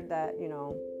considered that,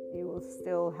 you will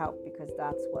still help, because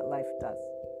that's what life does.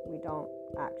 We don't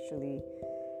actually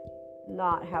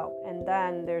not help. And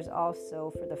then there's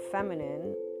also, for the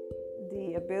feminine,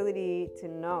 the ability to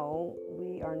know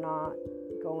we are not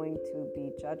going to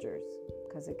be judgers,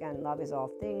 because again, love is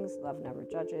all things, love never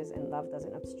judges, and love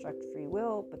doesn't obstruct free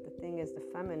will. But the thing is, the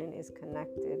feminine is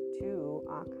connected to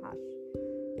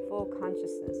Akash, full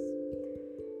consciousness,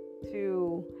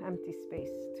 to empty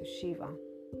space, to Shiva.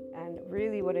 And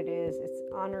really what it is, it's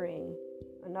honoring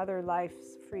another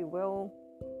life's free will.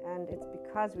 And it's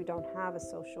because we don't have a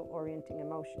social orienting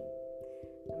emotion.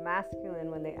 The masculine,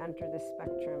 when they enter the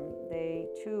spectrum, they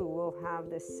too will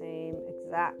have the same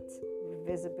exact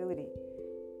visibility.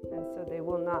 And so they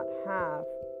will not have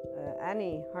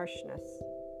any harshness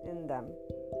in them.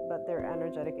 But their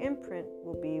energetic imprint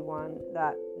will be one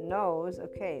that knows,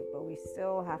 okay, but we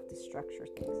still have to structure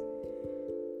things.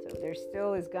 So there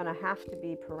still is going to have to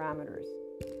be parameters.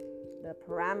 The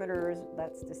parameters,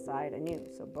 let's decide anew.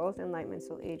 So both Enlightenment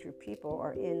Soul Age group people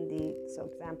are in the, so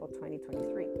example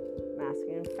 2023,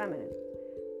 masculine and feminine.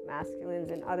 Masculines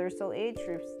and other soul age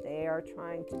groups, they are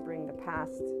trying to bring the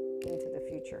past into the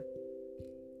future.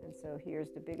 And so here's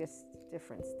the biggest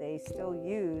difference. They still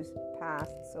use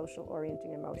past social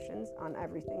orienting emotions on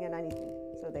everything and anything.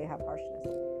 So they have harshness.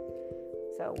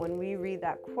 So when we read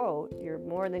that quote, you're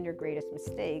more than your greatest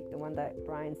mistake, the one that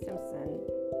Brian Simpson,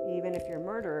 even if you're a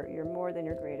murderer, you're more than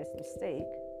your greatest mistake.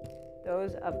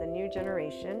 Those of the new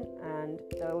generation and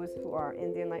those who are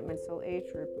in the Enlightenment Soul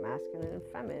Age group, masculine and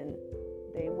feminine,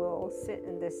 they will sit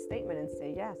in this statement and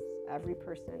say, yes, every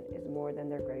person is more than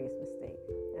their greatest mistake.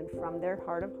 And from their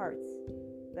heart of hearts,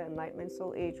 the Enlightenment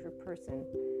Soul Age group person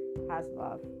has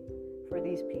love for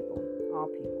these people, all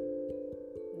people.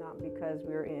 Not because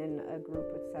we're in a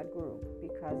group with Sadhguru,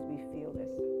 because we feel this.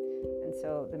 And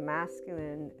so the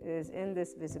masculine is in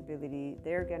this visibility.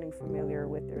 They're getting familiar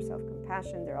with their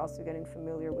self-compassion. They're also getting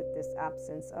familiar with this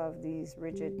absence of these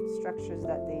rigid structures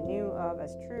that they knew of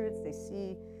as truths.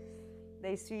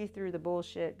 They see through the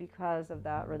bullshit because of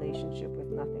that relationship with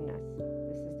nothingness.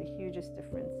 This is the hugest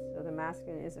difference. So the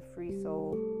masculine is a free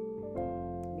soul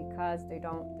because they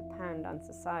don't depend on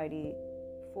society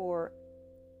for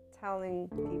telling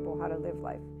people how to live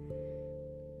life.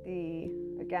 The,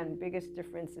 again, biggest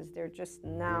difference is they're just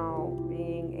now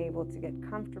being able to get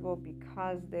comfortable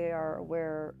because they are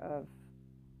aware of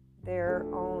their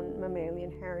own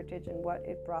mammalian heritage and what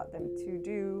it brought them to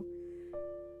do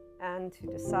and to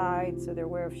decide. So they're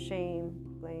aware of shame,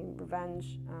 blame,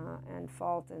 revenge, and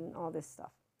fault and all this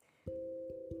stuff.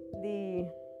 The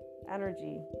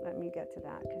energy, let me get to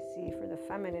that, because see, for the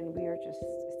feminine,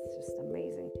 it's just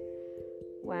amazing.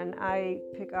 When I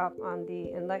pick up on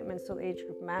the Enlightenment Soul Age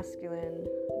Group masculine,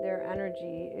 their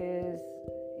energy is,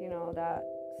 that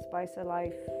spice of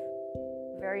life,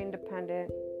 very independent,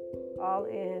 all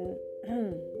in,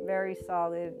 very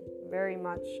solid, very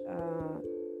much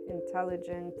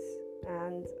intelligent,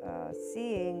 and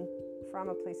seeing from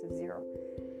a place of zero.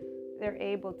 They're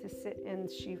able to sit in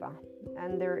Shiva,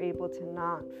 and they're able to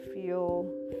not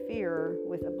feel fear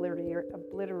with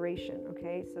obliteration.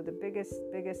 Okay, so the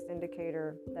biggest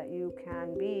indicator that you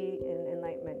can be in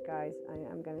enlightenment, guys,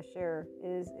 I'm going to share,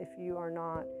 is if you are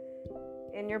not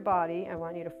in your body. I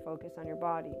want you to focus on your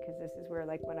body, because this is where,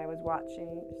 like, when I was watching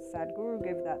Sadhguru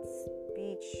give that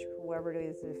speech, whoever it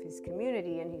is of his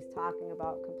community, and he's talking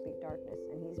about complete darkness,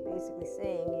 and he's basically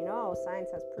saying, science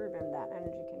has proven that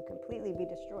energy can completely be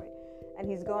destroyed, and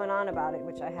he's going on about it,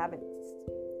 which I haven't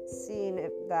seen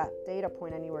that data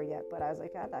point anywhere yet, but I was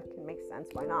like, that can make sense.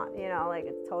 Why not?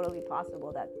 It's totally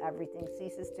possible that everything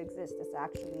ceases to exist. It's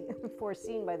actually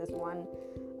foreseen by this one,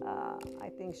 I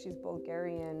think she's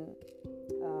Bulgarian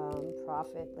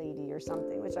prophet lady or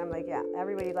something, which I'm like, yeah,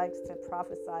 everybody likes to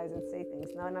prophesize and say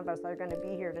things. None of us are going to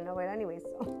be here to know it anyway, so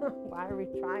why are we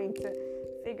trying to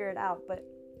figure it out? But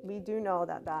we do know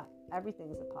that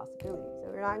everything's a possibility. So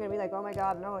we're not going to be like, oh my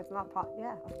God, no, it's not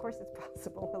yeah, of course it's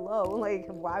possible. Hello, like,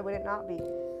 why would it not be?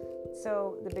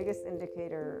 So the biggest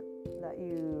indicator that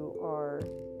you are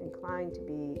inclined to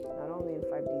be not only in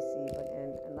 5DC but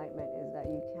in enlightenment is that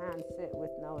you can sit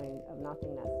with knowing of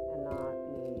nothingness and not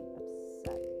be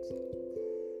upset.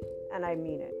 And I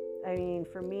mean it. I mean,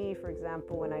 for me, for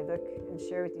example, when I look and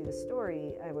share with you the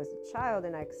story, I was a child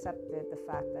and I accepted the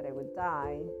fact that I would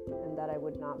die and that I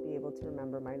would not be able to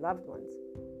remember my loved ones.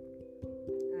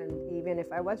 And even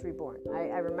if I was reborn,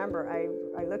 I remember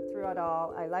I looked through it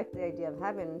all. I liked the idea of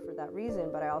heaven for that reason,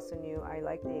 but I also knew I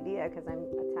liked the idea because I'm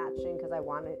attaching, because I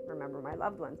want to remember my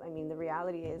loved ones. I mean, the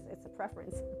reality is it's a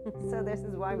preference. So this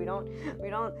is why we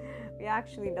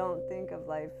actually don't think of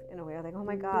life in a way like, oh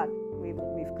my God,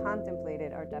 we've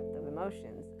contemplated our depth of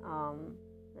emotions.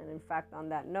 And in fact, on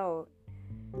that note,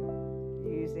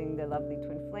 using the lovely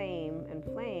twin flame and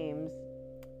flames,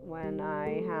 when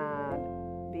I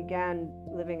began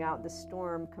living out the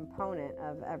storm component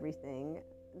of everything,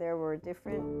 there were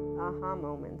different aha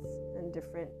moments, and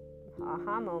different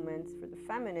aha moments for the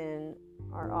feminine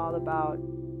are all about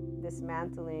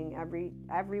dismantling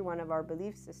every one of our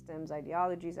belief systems,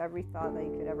 ideologies, every thought that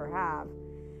you could ever have,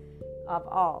 of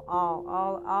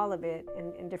all of it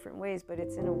in different ways, but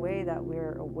it's in a way that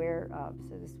we're aware of.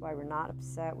 So this is why we're not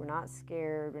upset, we're not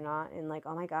scared, we're not in like,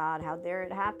 oh my God, how dare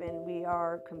it happen. We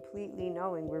are completely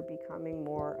knowing we're becoming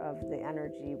more of the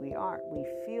energy we are. We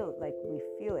feel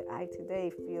it. I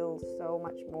today feel so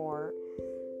much more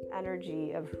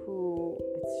energy of who,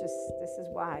 it's just, this is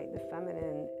why the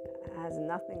feminine has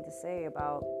nothing to say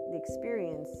about the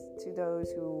experience to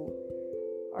those who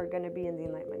are going to be in the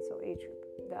Enlightenment Soul Age group.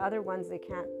 The other ones,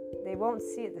 they won't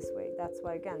see it this way. That's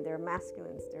why, again, they're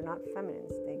masculines, they're not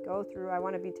feminines. They go through, I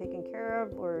want to be taken care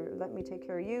of, or let me take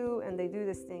care of you, and they do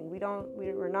this thing.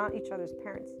 We're not each other's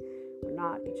parents. We're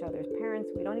not each other's parents.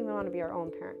 We don't even want to be our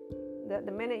own parent.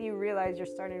 The minute you realize you're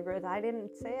starting to grow, I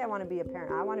didn't say I want to be a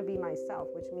parent. I want to be myself,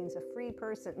 which means a free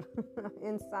person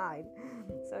inside.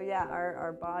 So yeah,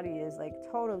 our body is like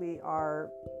totally our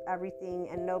everything,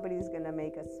 and nobody's going to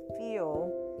make us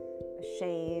feel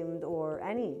ashamed or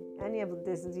any of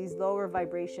these lower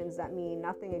vibrations that mean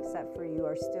nothing except for you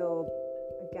are still,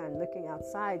 again, looking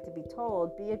outside to be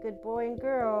told, be a good boy and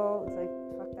girl. It's like,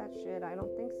 fuck that shit. I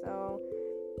don't think so.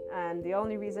 And the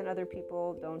only reason other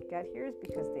people don't get here is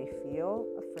because they feel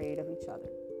afraid of each other.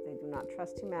 They do not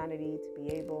trust humanity to be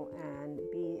able and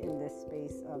be in this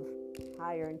space of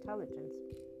higher intelligence.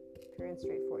 Pure and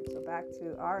straightforward. So back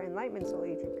to our Enlightenment Soul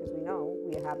Age group, because we know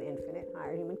we have infinite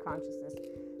higher human consciousness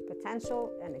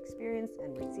potential and experience,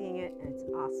 and we're seeing it, and it's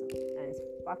awesome. And it's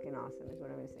fucking awesome is what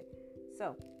I'm going to say.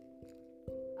 So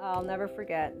I'll never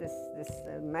forget this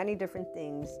many different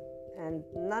things. And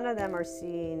none of them are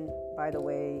seen, by the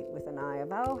way, with an eye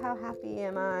of, oh, how happy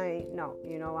am I? No,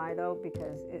 you know why though?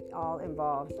 Because it all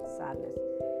involves sadness.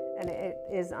 and it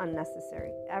is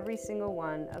unnecessary. Every single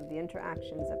one of the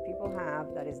interactions that people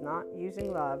have that is not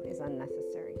using love is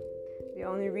unnecessary. The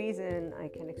only reason I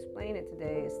can explain it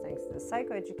today is thanks to the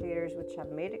psychoeducators, which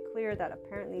have made it clear that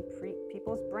apparently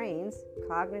people's brains,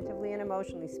 cognitively and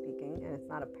emotionally speaking, and it's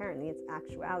not apparently, it's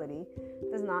actuality,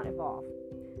 does not evolve.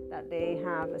 That they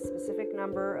have a specific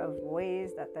number of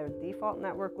ways that their default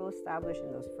network will establish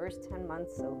in those first 10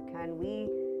 months. So can we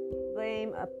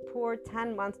blame a poor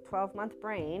 10-month, 12-month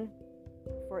brain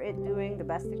for it doing the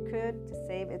best it could to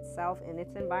save itself in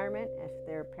its environment? If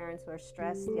their parents are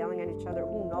stressed, yelling at each other,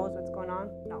 who knows what's going on?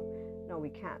 No, we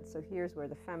can't. So here's where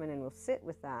the feminine will sit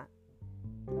with that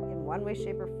in one way,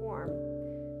 shape, or form.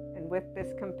 And with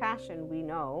this compassion, we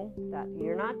know that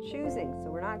you're not choosing.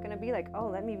 So we're not going to be like, oh,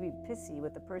 let me be pissy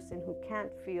with the person who can't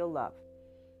feel love.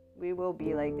 We will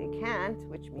be like, they can't,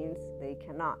 which means they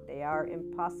cannot. They are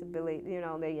impossibility,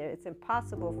 it's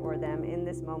impossible for them in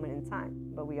this moment in time.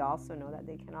 But we also know that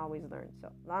they can always learn.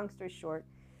 So long story short,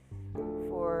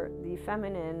 for the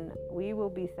feminine, we will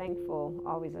be thankful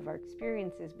always of our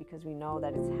experiences because we know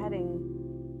that it's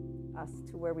heading us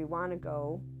to where we want to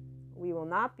go. We will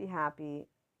not be happy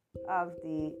of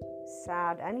the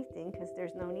sad anything because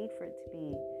there's no need for it to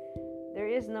be. There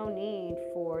is no need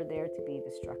for there to be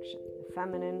destruction. The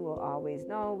feminine will always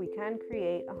know we can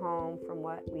create a home from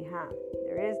what we have.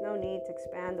 There is no need to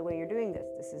expand the way you're doing this.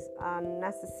 This is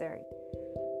unnecessary.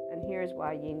 And here's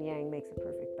why yin yang makes a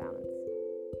perfect balance.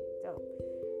 So,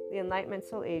 the Enlightenment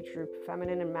Soul Age group,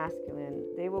 feminine and masculine,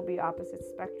 they will be opposite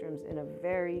spectrums in a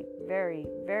very, very,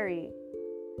 very,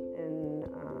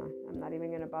 I'm not even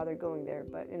going to bother going there,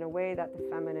 but in a way that the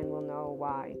feminine will know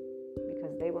why,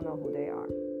 because they will know who they are.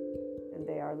 And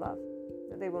they are love.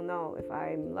 So they will know if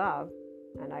I'm love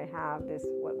and I have this,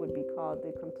 what would be called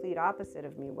the complete opposite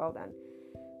of me, well then,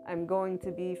 I'm going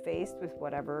to be faced with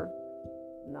whatever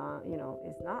is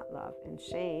not love. And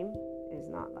shame is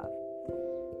not love.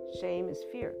 Shame is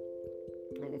fear.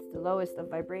 And it's the lowest of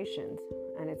vibrations.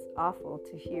 And it's awful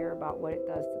to hear about what it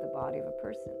does to the body of a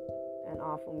person. And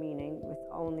awful meaning with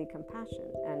only compassion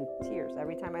and tears.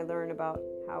 Every time I learn about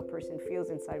how a person feels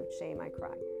inside with shame, I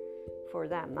cry. For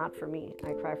them, not for me.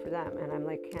 I cry for them. And I'm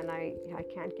like, I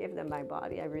can't give them my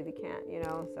body. I really can't,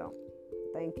 So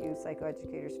thank you,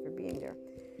 psychoeducators, for being there.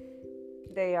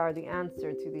 They are the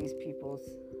answer to these people's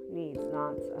needs,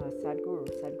 not Sadhguru.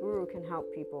 Sadhguru can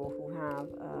help people who have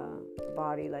a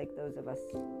body like those of us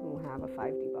who have a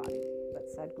 5D body. But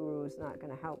Sadhguru is not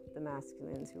going to help the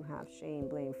masculines who have shame,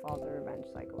 blame, fault, or revenge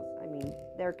cycles. I mean,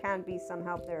 there can be some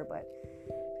help there, but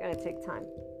it's going to take time.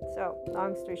 So,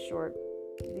 long story short,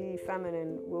 the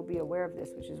feminine will be aware of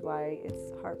this, which is why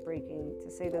it's heartbreaking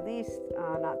to say the least,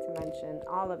 not to mention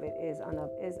all of it is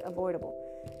avoidable.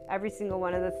 Every single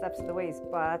one of the steps of the ways,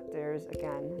 but there's,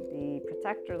 again, the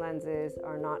protector lenses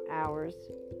are not ours,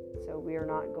 so we are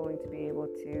not going to be able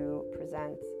to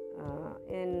present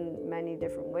in many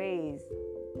different ways.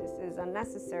 This is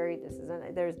unnecessary.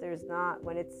 There's not,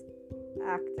 when it's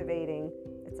activating,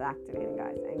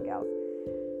 guys and gals.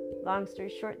 Long story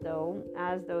short, though,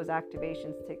 as those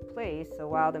activations take place, so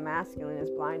while the masculine is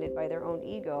blinded by their own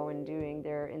ego and doing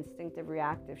their instinctive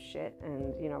reactive shit,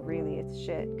 and, really it's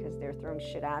shit because they're throwing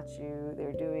shit at you,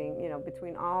 they're doing,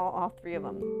 between all three of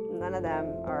them, none of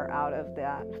them are out of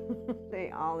that. They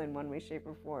all, in one way, shape,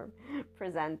 or form,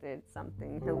 presented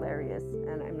something hilarious.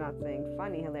 And I'm not saying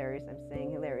funny hilarious, I'm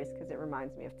saying hilarious because it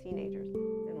reminds me of teenagers.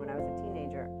 And when I was a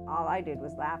teenager, all I did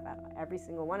was laugh at every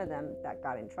single one of them that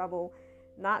got in trouble.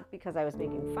 Not because I was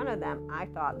making fun of them. I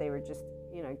thought they were just,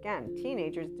 again,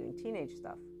 teenagers doing teenage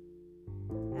stuff.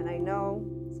 And I know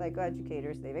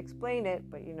psychoeducators, they've explained it,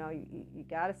 but you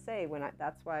gotta say,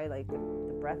 that's why, like, the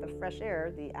breath of fresh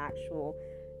air, the actual,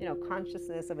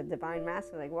 consciousness of a divine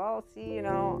masculine, like, well, see,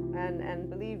 and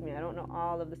believe me, I don't know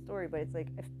all of the story, but it's like,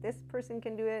 if this person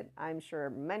can do it, I'm sure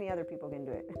many other people can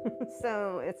do it.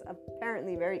 So it's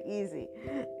apparently very easy.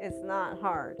 It's not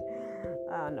hard.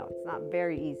 No, it's not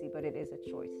very easy, but it is a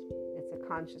choice. It's a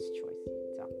conscious choice.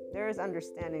 So there is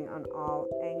understanding on all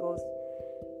angles.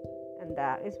 And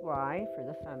that is why, for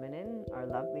the feminine, our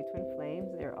lovely twin flames,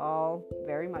 they're all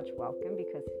very much welcome,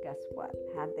 because guess what?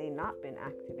 Had they not been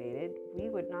activated, we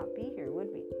would not be here, would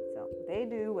we? So they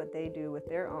do what they do with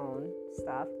their own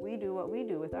stuff. We do what we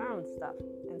do with our own stuff.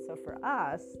 And so for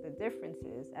us, the difference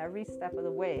is every step of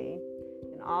the way,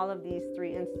 in all of these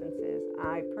three instances,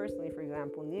 I personally, for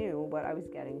example, knew what I was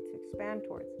getting to expand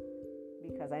towards,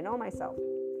 because I know myself.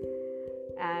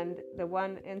 And the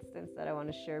one instance that I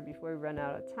want to share before we run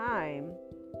out of time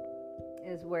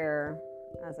is where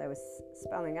as I was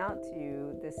spelling out to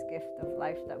you, this gift of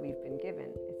life that we've been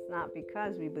given. It's not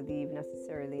because we believe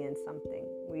necessarily in something.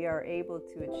 We are able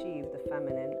to achieve the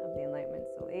feminine of the Enlightenment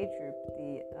Soul Age group,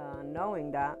 the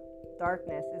knowing that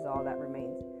darkness is all that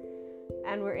remains.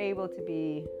 And we're able to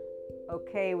be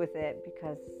okay with it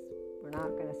because we're not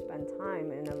going to spend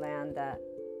time in a land that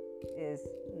is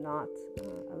not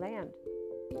a land.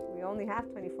 We only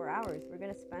have 24 hours. We're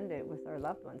going to spend it with our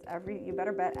loved ones. You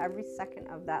better bet every second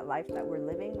of that life that we're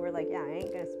living, we're like, yeah, I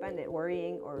ain't going to spend it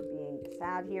worrying or being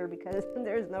sad here because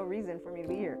there's no reason for me to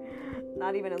be here.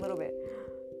 Not even a little bit.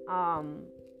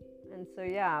 And so,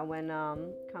 yeah, when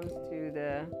it comes to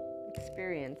the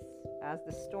experience, as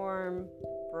the storm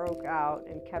broke out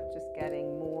and kept just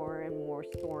getting more and more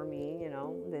stormy,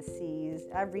 the seas,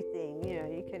 everything,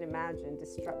 you can imagine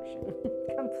destruction,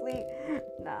 complete.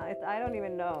 I don't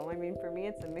even know. I mean, for me,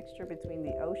 it's a mixture between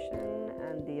the ocean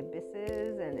and the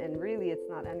abysses, and really it's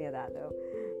not any of that though,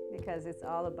 because it's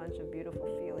all a bunch of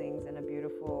beautiful feelings and a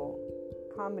beautiful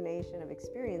combination of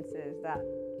experiences that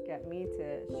get me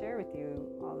to share with you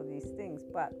all of these things.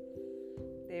 But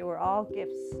they were all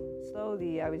gifts.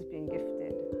 Slowly I was being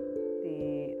gifted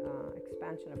the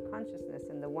expansion of consciousness,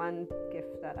 and the one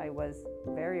gift that I was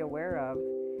very aware of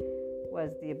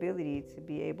was the ability to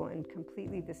be able and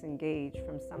completely disengage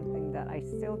from something that I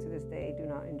still to this day do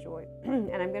not enjoy.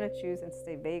 And I'm going to choose and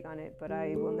stay vague on it, but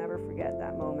I will never forget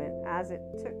that moment. As it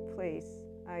took place,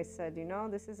 I said,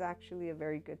 this is actually a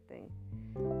very good thing.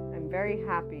 I'm very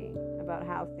happy about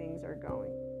how things are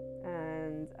going.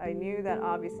 And I knew that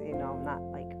obviously, I'm not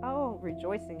like,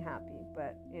 rejoicing happy,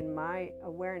 but in my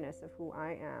awareness of who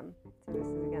I am. So this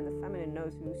is, again, the feminine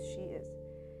knows who she is.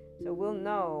 So we'll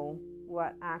know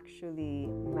what actually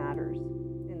matters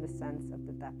in the sense of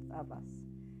the depth of us.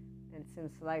 And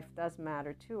since life does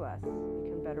matter to us, we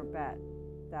can better bet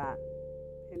that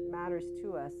it matters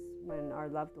to us when our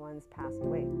loved ones pass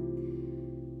away.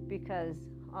 Because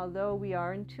although we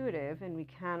are intuitive and we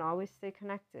can always stay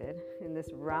connected in this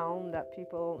realm that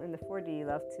people in the 4D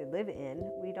love to live in,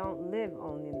 we don't live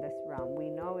only in this realm. We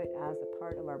know it as a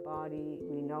part of our body.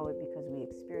 We know it because we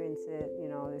experience it.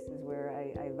 This is where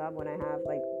I love when I have,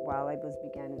 like, while I was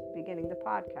beginning the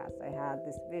podcast, I had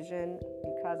this vision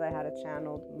because I had a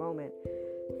channeled moment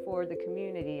for the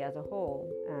community as a whole,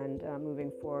 and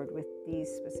moving forward with these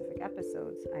specific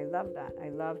episodes. I love that. I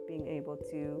love being able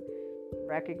to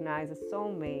recognize a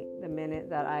soulmate the minute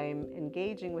that I'm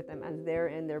engaging with them as they're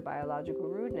in their biological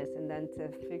rudeness, and then to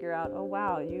figure out, oh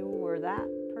wow, you were that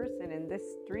person in this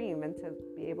dream, and to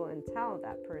be able and tell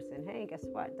that person, hey, guess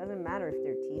what? It doesn't matter if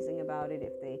they're teasing about it,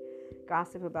 if they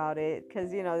gossip about it, because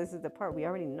this is the part we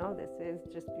already know. This is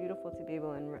just beautiful to be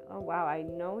able and oh wow, I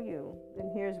know you,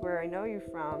 and here's where I know you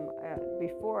from,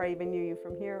 before I even knew you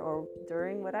from here or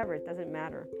during, whatever, it doesn't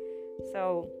matter.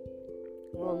 So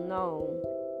we'll know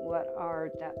what our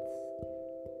depths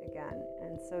again.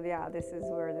 And so yeah, this is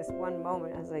where this one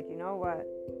moment I was like, what,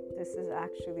 this is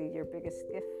actually your biggest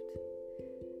gift.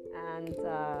 And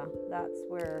that's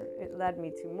where it led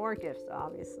me to more gifts,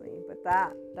 obviously, but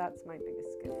that's my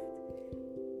biggest gift,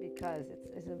 because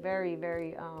it's a very,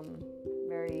 very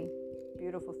very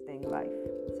beautiful thing, life.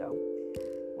 So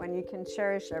when you can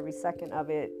cherish every second of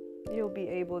it, you'll be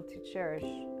able to cherish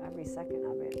every second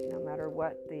of it, no matter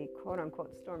what the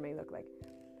quote-unquote storm may look like.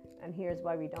 And here's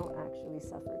why we don't actually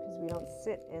suffer, because we don't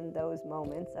sit in those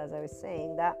moments. As I was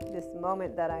saying, that this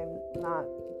moment that I'm not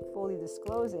fully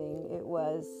disclosing, it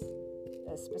was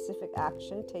a specific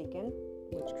action taken,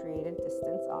 which created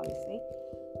distance, obviously,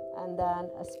 and then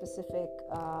a specific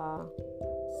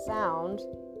sound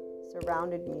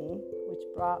surrounded me, which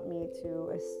brought me to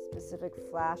a specific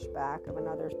flashback of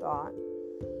another thought.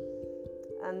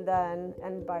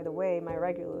 And by the way, my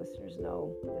regular listeners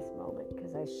know this moment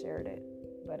because I shared it.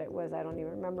 But it was, I don't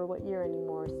even remember what year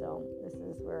anymore, so this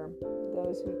is where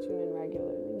those who tune in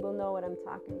regularly will know what I'm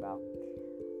talking about.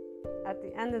 At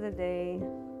the end of the day,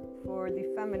 for the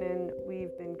feminine,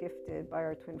 we've been gifted by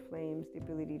our twin flames the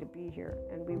ability to be here,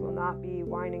 and we will not be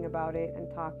whining about it and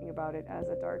talking about it as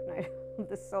a dark night of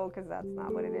the soul, because that's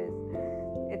not what it is.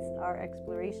 It's our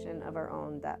exploration of our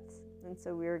own depths. And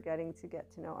so we're getting to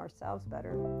get to know ourselves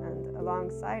better. And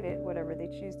alongside it, whatever they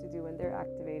choose to do when they're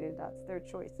activated, that's their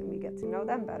choice. And we get to know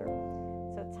them better.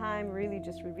 So time really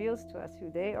just reveals to us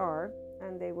who they are,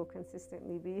 and they will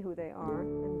consistently be who they are.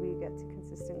 And we get to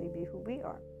consistently be who we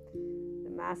are.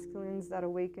 The masculines that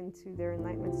awaken to their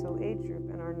Enlightenment Soul Age group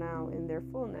and are now in their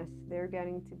fullness, they're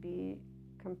getting to be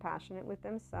compassionate with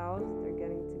themselves. They're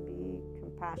getting to be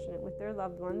compassionate with their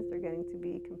loved ones. They're getting to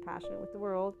be compassionate with the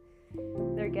world.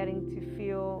 They're getting to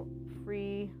feel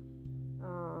free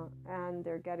and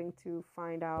they're getting to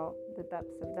find out the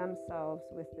depths of themselves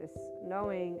with this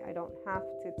knowing, I don't have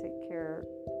to take care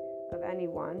of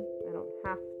anyone, I don't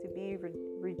have to be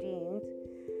redeemed,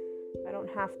 I don't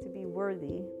have to be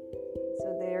worthy.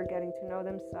 So they are getting to know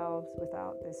themselves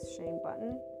without this shame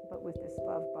button, but with this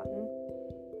love button.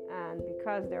 And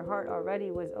because their heart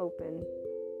already was open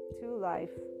to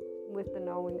life with the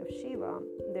knowing of Shiva,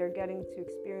 they're getting to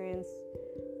experience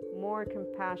more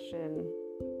compassion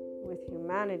with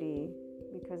humanity,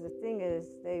 because the thing is,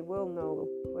 they will know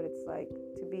what it's like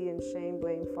to be in shame,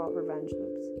 blame, fault, revenge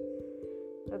loops.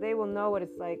 So they will know what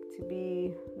it's like to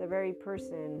be the very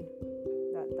person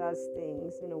that does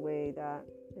things in a way that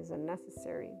is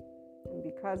unnecessary. And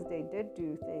because they did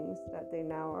do things that they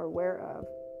now are aware of,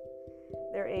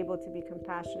 they're able to be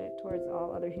compassionate towards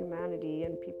all other humanity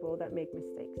and people that make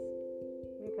mistakes,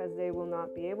 because they will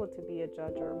not be able to be a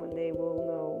judger when they will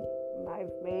know,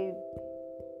 I've made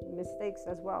mistakes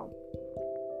as well.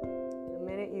 The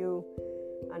minute you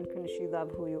unconditionally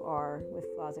love who you are with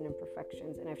flaws and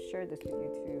imperfections, and I've shared this with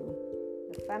you too,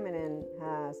 the feminine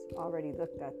has already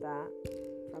looked at that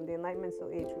from the Enlightenment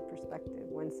Soul Age group perspective.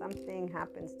 When something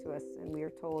happens to us and we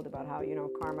are told about how,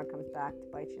 karma comes back to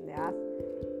bite you in the ass,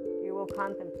 you will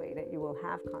contemplate it, you will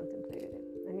have contemplated it,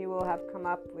 and you will have come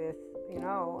up with,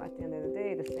 at the end of the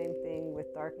day, the same thing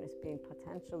with darkness being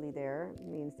potentially there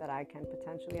means that I can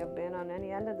potentially have been on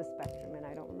any end of the spectrum and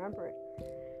I don't remember it.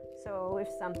 So if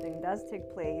something does take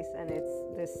place and it's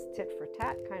this tit for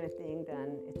tat kind of thing,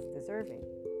 then it's deserving.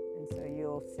 And so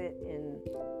you'll sit in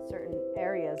certain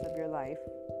areas of your life,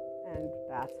 and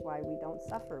that's why we don't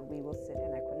suffer. We will sit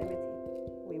in equanimity.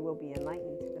 We will be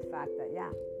enlightened to the fact that,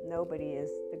 nobody is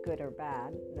the good or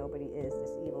bad. Nobody is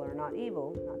this evil or not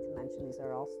evil. Not to mention these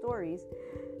are all stories.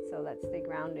 So let's stay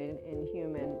grounded in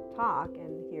human talk.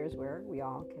 And here's where we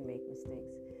all can make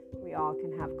mistakes. We all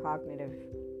can have cognitive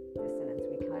dissonance.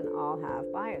 We can all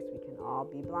have bias. We can all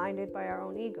be blinded by our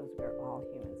own egos. We're all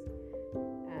humans.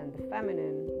 And the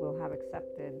feminine will have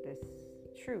accepted this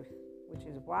truth, which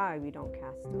is why we don't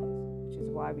cast stones, which is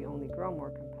why we only grow more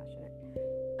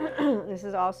compassionate. This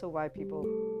is also why people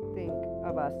think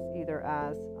of us either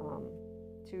as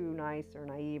too nice or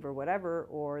naive or whatever,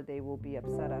 or they will be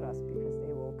upset at us because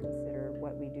they will consider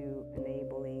what we do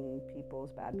enabling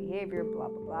people's bad behavior, blah,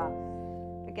 blah,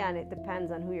 blah. Again, it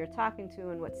depends on who you're talking to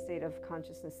and what state of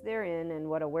consciousness they're in and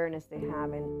what awareness they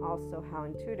have, and also how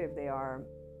intuitive they are.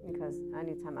 Because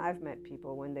anytime I've met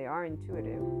people, when they are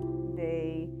intuitive,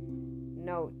 they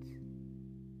note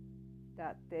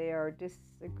that they are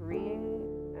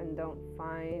disagreeing and don't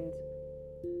find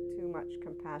too much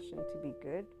compassion to be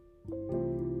good,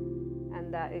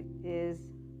 and that it is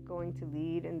going to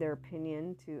lead, in their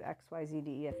opinion, to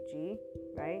XYZDEFG,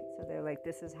 right? So they're like,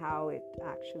 this is how it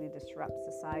actually disrupts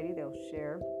society. They'll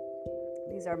share.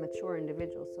 These are mature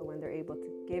individuals, so when they're able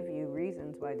to give you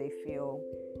reasons why they feel,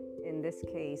 in this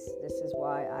case, this is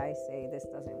why I say this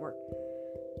doesn't work,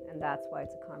 and that's why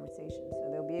it's a conversation. So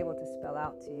they'll be able to spell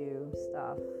out to you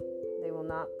stuff. They will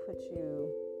not put you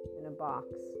in a box,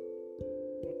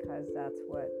 because that's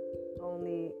what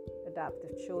only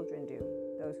adaptive children do.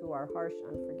 Those who are harsh,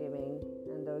 unforgiving,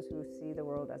 and those who see the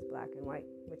world as black and white,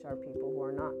 which are people who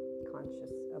are not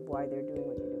conscious of why they're doing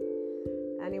what they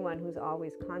do. Anyone who's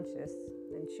always conscious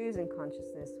and choosing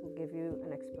consciousness will give you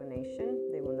an explanation.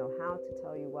 They will know how to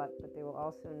tell you what, but they will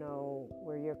also know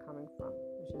where you're coming from,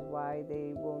 which is why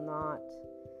they will not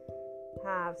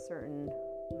have certain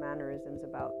mannerisms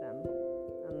about them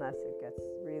unless it gets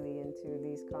really into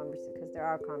these conversations, because there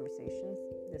are conversations.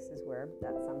 This is where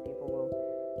that some people will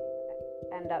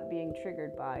end up being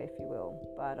triggered by, if you will.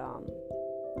 But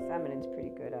the feminine's pretty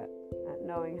good at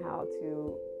knowing how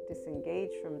to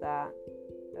disengage from that.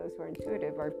 Those who are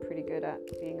intuitive are pretty good at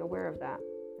being aware of that.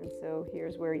 And so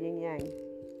here's where yin yang.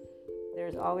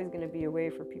 There's always going to be a way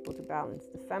for people to balance.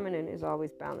 The feminine is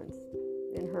always balanced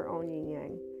in her own yin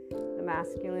yang. The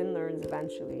masculine learns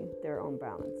eventually their own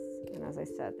balance. And as I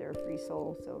said, they're a free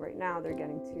soul. So right now they're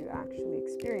getting to actually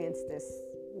experience this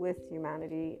with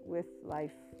humanity, with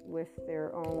life, with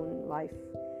their own life,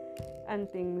 and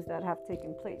things that have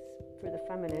taken place. For the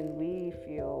feminine, we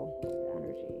feel the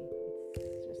energy.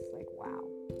 It's just like, wow.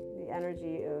 The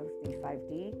energy of the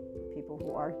 5D, the people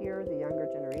who are here, the younger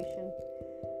generation,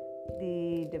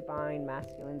 the divine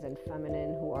masculines and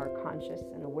feminine who are conscious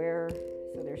and aware.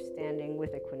 So they're standing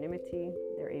with equanimity.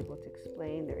 They're able to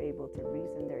explain. They're able to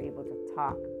reason. They're able to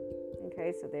talk.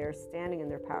 Okay, so they're standing in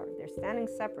their power. They're standing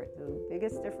separate. The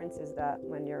biggest difference is that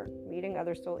when you're meeting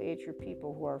other soul age group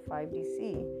people who are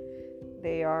 5DC,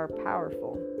 they are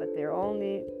powerful, but they're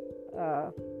only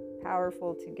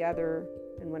powerful together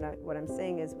And what I'm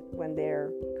saying is when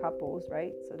they're couples,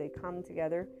 right? So they come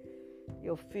together,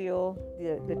 you'll feel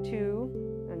the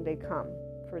two and they come.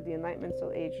 For the Enlightenment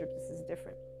Soul Age group, this is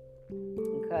different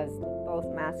because both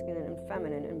masculine and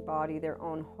feminine embody their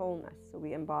own wholeness. So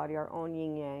we embody our own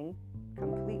yin yang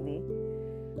completely.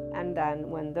 And then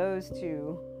when those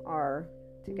two are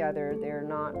together, they're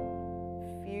not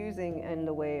fusing in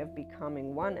the way of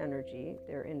becoming one energy.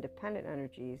 They're independent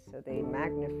energies, so they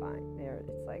magnify.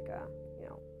 It's like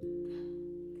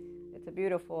it's a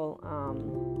beautiful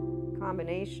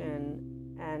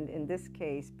combination. And in this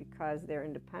case, because they're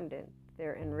independent,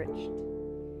 they're enriched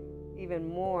even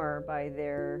more by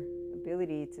their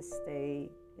ability to stay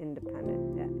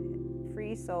independent.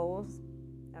 Free souls,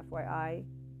 FYI,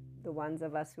 the ones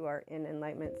of us who are in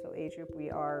Enlightenment Soul Age group, we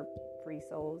are free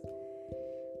souls.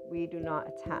 We do not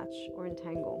attach or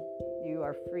entangle. You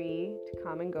are free to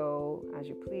come and go as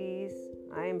you please.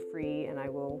 I am free and I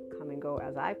will come and go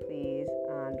as I please,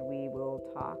 and we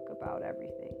will talk about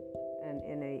everything. And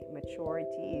in a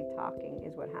maturity, talking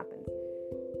is what happens.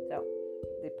 So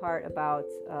the part about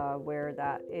where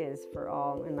that is for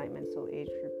all Enlightenment Soul Age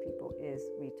group people is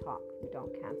we talk, we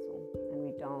don't cancel, and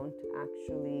we don't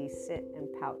actually sit and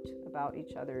pout about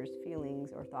each other's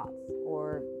feelings or thoughts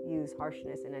or use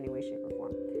harshness in any way, shape, or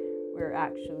form. We're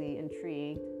actually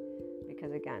intrigued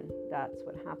because, again, that's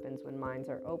what happens when minds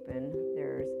are open.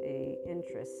 There's a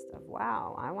interest of,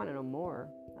 wow, I want to know more.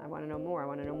 I want to know more. I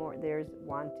want to know more. There's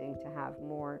wanting to have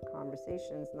more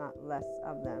conversations, not less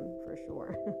of them, for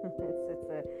sure.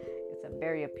 It's a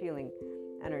very appealing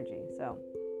energy. So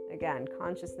again,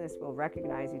 consciousness will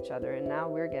recognize each other, and now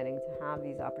we're getting to have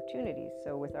these opportunities.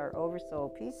 So with our oversoul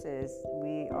pieces,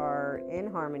 we are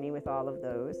in harmony with all of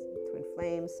those. Twin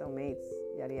flames, soulmates,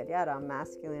 yada, yada, yada.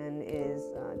 Masculine is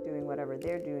doing whatever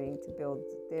they're doing to build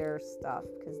their stuff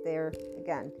because they're,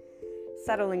 again,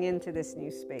 settling into this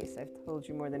new space. I've told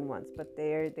you more than once, but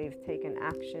they've taken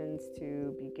actions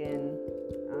to begin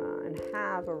and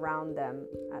have around them,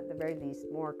 at the very least,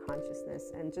 more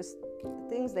consciousness and just the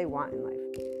things they want in life.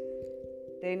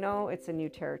 They know it's a new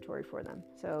territory for them.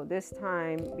 So this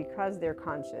time, because they're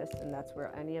conscious, and that's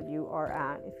where any of you are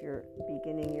at, if you're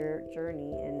beginning your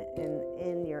journey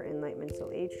in your Enlightenment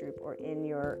Soul Age group or in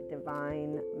your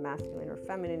divine masculine or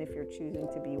feminine, if you're choosing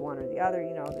to be one or the other,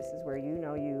 this is where you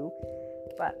know you.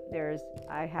 But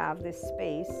I have this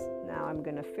space, now I'm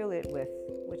going to fill it with,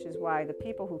 which is why the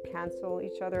people who cancel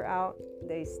each other out,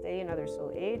 they stay in other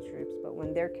soul age groups, but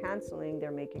when they're canceling,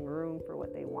 they're making room for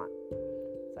what they want.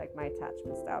 It's like my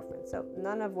attachment style friend. So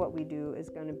none of what we do is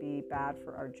going to be bad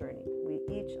for our journey. We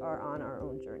each are on our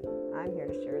own journey. I'm here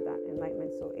to share that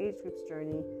Enlightenment Soul Age group's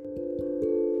journey.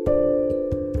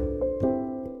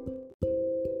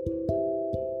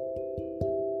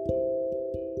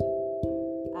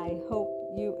 I hope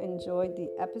you enjoyed the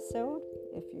episode.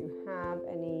 If you have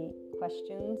any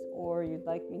questions or you'd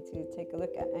like me to take a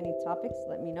look at any topics,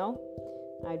 let me know.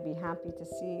 I'd be happy to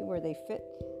see where they fit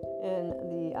in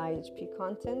the IHP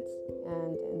content.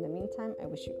 And in the meantime, I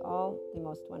wish you all the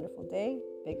most wonderful day.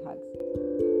 Big hugs.